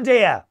at a woman,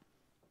 dear.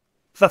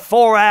 For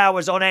 4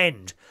 hours on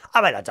end.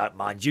 I mean, I don't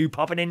mind you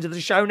popping into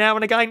the show now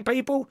and again,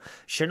 people.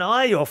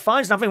 Shania, you're fine.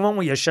 There's nothing wrong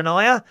with you,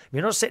 Shania.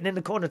 You're not sitting in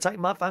the corner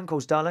taking my phone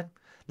calls, darling.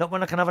 Not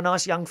when I can have a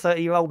nice young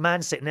 30-year-old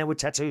man sitting there with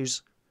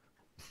tattoos.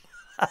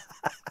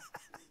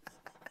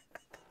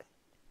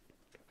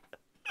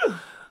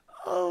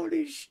 Oh,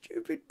 these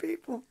stupid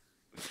people.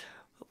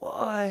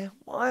 Why?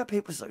 Why are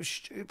people so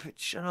stupid,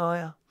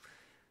 Shania?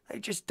 They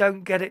just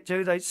don't get it,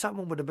 do they?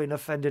 Someone would have been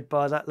offended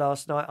by that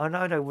last night. I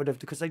know they would have,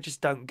 because they just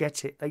don't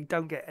get it. They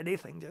don't get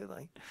anything, do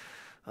they?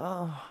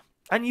 Oh.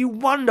 And you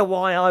wonder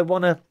why I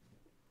want to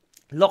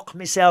lock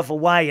myself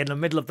away in the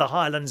middle of the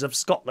Highlands of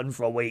Scotland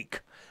for a week.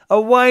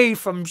 Away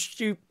from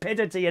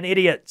stupidity and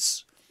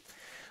idiots.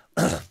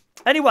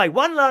 Anyway,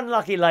 one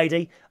unlucky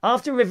lady,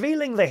 after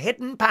revealing the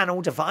hidden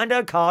panel to find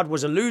her card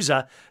was a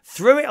loser,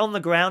 threw it on the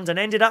ground and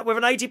ended up with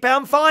an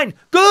 £80 fine.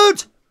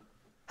 Good!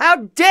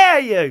 How dare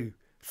you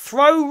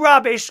throw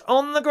rubbish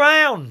on the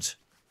ground?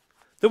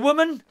 The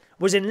woman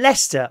was in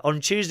Leicester on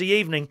Tuesday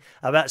evening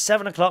about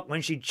 7 o'clock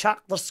when she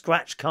chucked the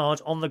scratch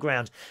card on the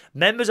ground.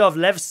 Members of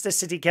Leicester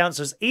City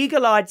Council's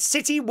eagle-eyed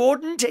city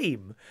warden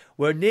team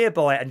were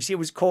nearby and she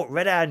was caught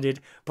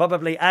red-handed,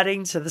 probably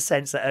adding to the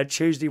sense that her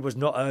Tuesday was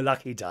not her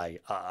lucky day.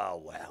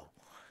 Oh, well.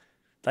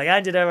 They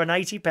handed her an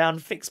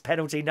 £80 fixed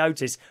penalty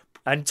notice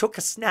and took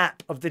a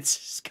snap of the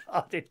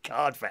discarded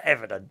card for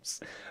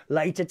evidence,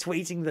 later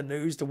tweeting the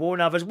news to warn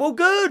others, well,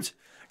 good!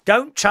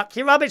 Don't chuck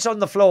your rubbish on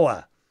the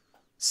floor.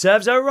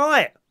 Serves her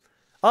right.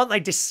 Aren't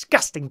they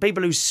disgusting?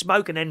 People who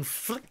smoke and then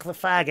flick the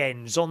fag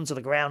ends onto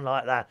the ground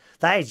like that.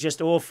 That is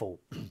just awful.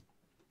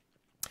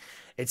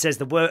 It says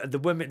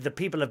the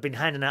people have been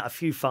handing out a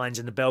few fines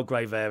in the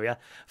Belgrave area.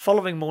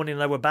 Following morning,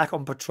 they were back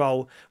on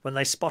patrol when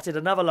they spotted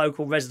another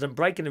local resident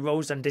breaking the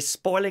rules and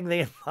despoiling the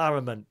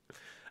environment.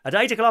 At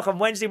 8 o'clock on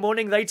Wednesday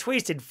morning, they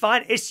tweeted,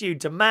 fine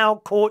issued to male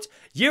caught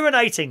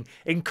urinating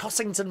in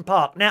Cossington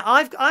Park. Now,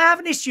 I have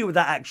an issue with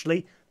that,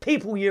 actually.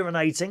 People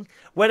urinating,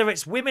 whether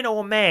it's women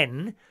or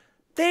men.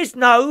 There's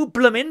no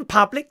blooming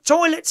public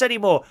toilets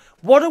anymore.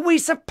 What are we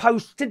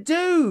supposed to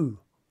do?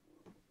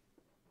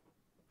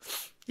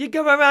 You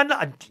go around,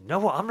 you know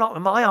what, I'm not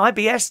with my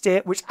IBS,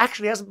 dear, which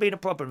actually hasn't been a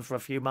problem for a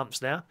few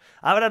months now.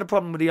 I haven't had a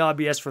problem with the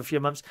IBS for a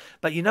few months.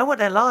 But you know what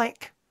they're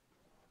like?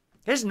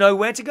 There's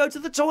nowhere to go to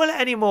the toilet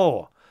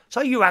anymore. So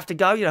you have to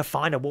go,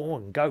 find a wall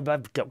and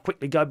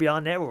quickly go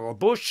behind there or a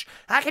bush.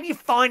 How can you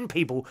find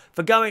people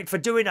for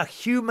doing a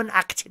human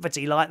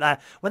activity like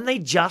that when they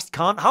just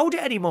can't hold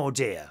it anymore,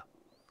 dear?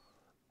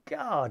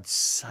 God's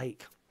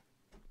sake.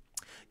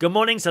 Good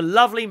morning to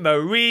lovely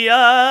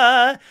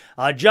Maria.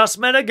 I just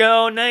met a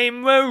girl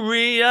named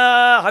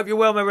Maria. Hope you're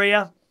well,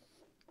 Maria.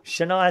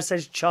 Shania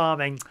says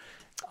charming.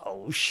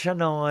 Oh,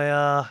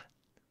 Shania.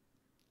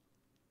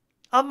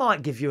 I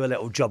might give you a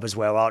little job as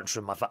well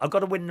answering my phone. I've got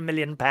to win the £1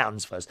 million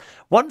first.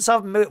 Once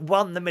I've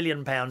won the £1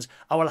 million,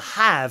 I will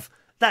have...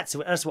 That's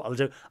what I'll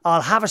do.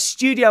 I'll have a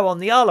studio on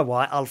the Isle of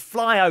Wight. I'll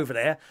fly over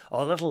there,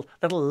 or a little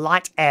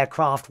light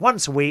aircraft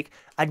once a week,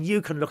 and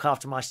you can look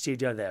after my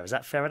studio there. Is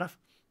that fair enough?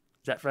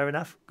 Is that fair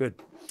enough? Good.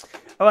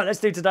 All right, let's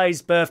do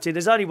today's birthday.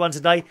 There's only one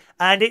today,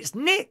 and it's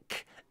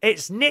Nick.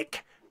 It's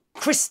Nick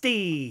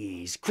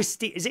Christies.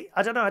 Is it?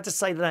 I don't know how to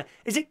say that.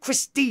 Is it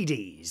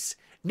Christides?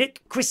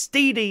 Nick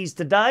Christides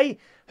today,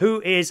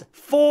 who is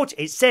 40.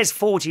 It says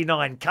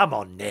 49. Come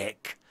on,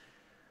 Nick.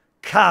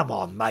 Come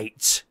on,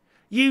 mate.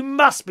 You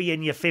must be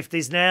in your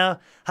 50s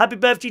now. Happy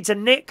birthday to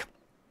Nick.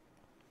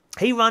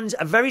 He runs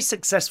a very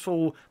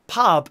successful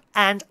pub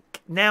and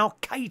now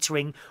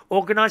catering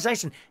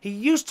organisation. He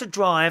used to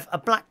drive a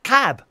black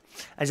cab.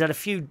 He's had a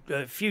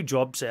few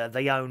jobs.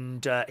 They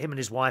owned, him and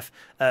his wife,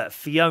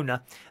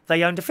 Fiona,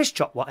 they owned a fish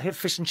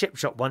and chip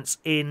shop once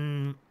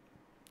in...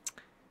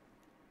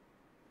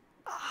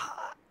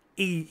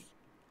 I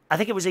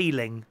think it was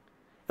Ealing.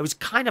 It was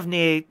kind of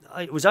near.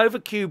 It was over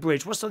Kew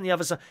Bridge. What's on the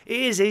other side?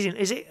 It is, isn't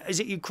it? Is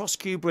it you cross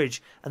Kew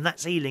Bridge and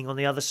that's Ealing on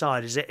the other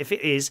side? Is it? If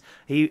it is,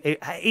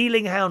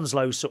 Ealing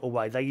Hounslow sort of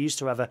way. They used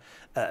to have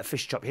a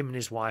fish shop. Him and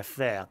his wife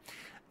there.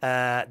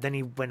 Then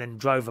he went and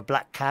drove a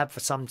black cab for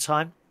some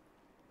time.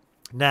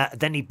 Now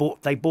then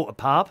they bought a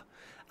pub.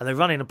 And they're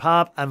running a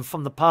pub, and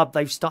from the pub,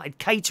 they've started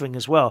catering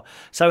as well.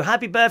 So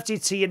happy birthday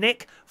to you,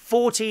 Nick.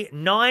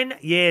 49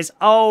 years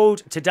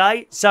old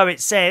today. So it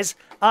says.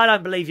 I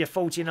don't believe you're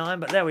 49,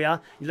 but there we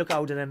are. You look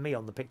older than me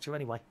on the picture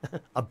anyway.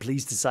 I'm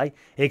pleased to say.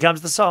 Here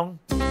comes the song.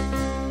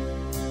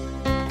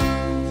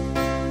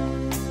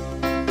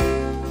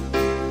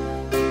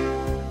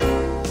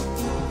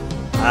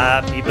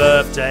 Happy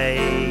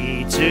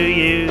birthday to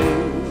you.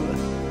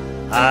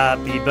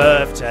 Happy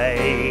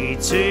birthday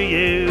to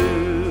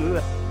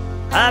you.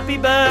 Happy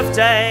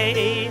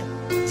birthday,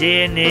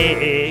 dear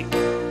Nick.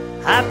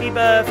 Happy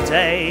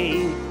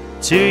birthday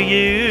to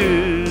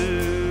you.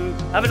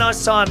 Have a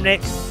nice time,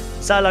 Nick.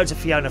 Say hello to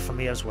Fiona from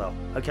me as well.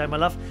 Okay, my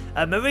love.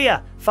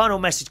 Maria, final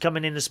message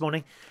coming in this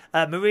morning.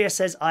 Maria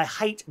says, I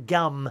hate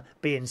gum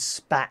being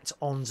spat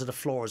onto the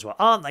floor as well.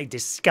 Aren't they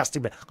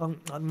disgusting?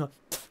 And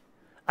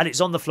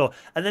it's on the floor.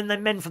 And then the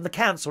men from the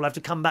council have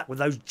to come back with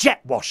those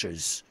jet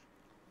washers.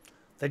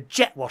 The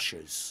jet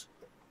washers.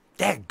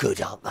 They're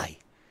good, aren't they?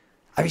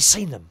 Have you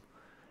seen them?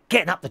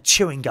 Getting up the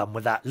chewing gum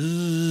with that.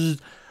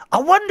 I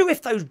wonder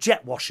if those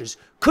jet washers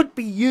could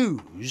be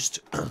used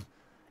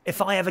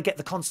if I ever get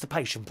the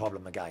constipation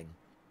problem again.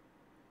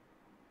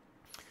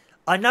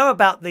 I know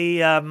about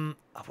the,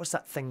 what's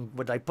that thing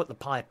where they put the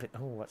pipe in?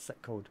 Oh, what's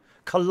that called?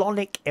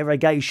 Colonic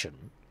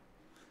irrigation.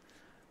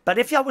 But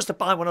if I was to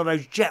buy one of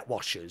those jet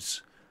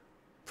washers,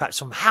 perhaps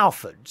from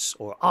Halfords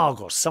or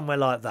Argos, somewhere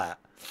like that,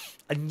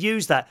 and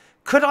use that,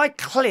 could I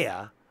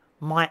clear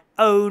my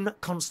own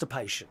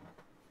constipation?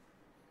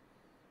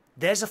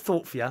 There's a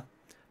thought for you.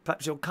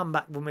 Perhaps you'll come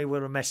back with me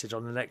with a message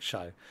on the next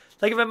show.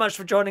 Thank you very much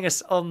for joining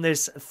us on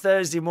this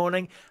Thursday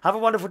morning. Have a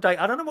wonderful day.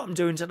 I don't know what I'm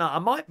doing tonight. I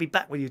might be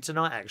back with you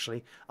tonight,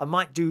 actually. I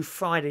might do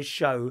Friday's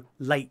show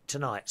late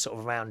tonight, sort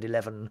of around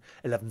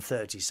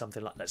 11:30,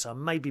 something like that. So I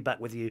may be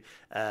back with you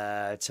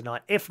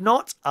tonight. If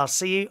not, I'll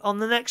see you on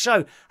the next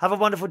show. Have a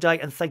wonderful day,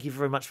 and thank you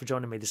very much for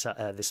joining me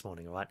this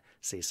morning, all right?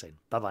 See you soon.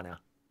 Bye-bye now.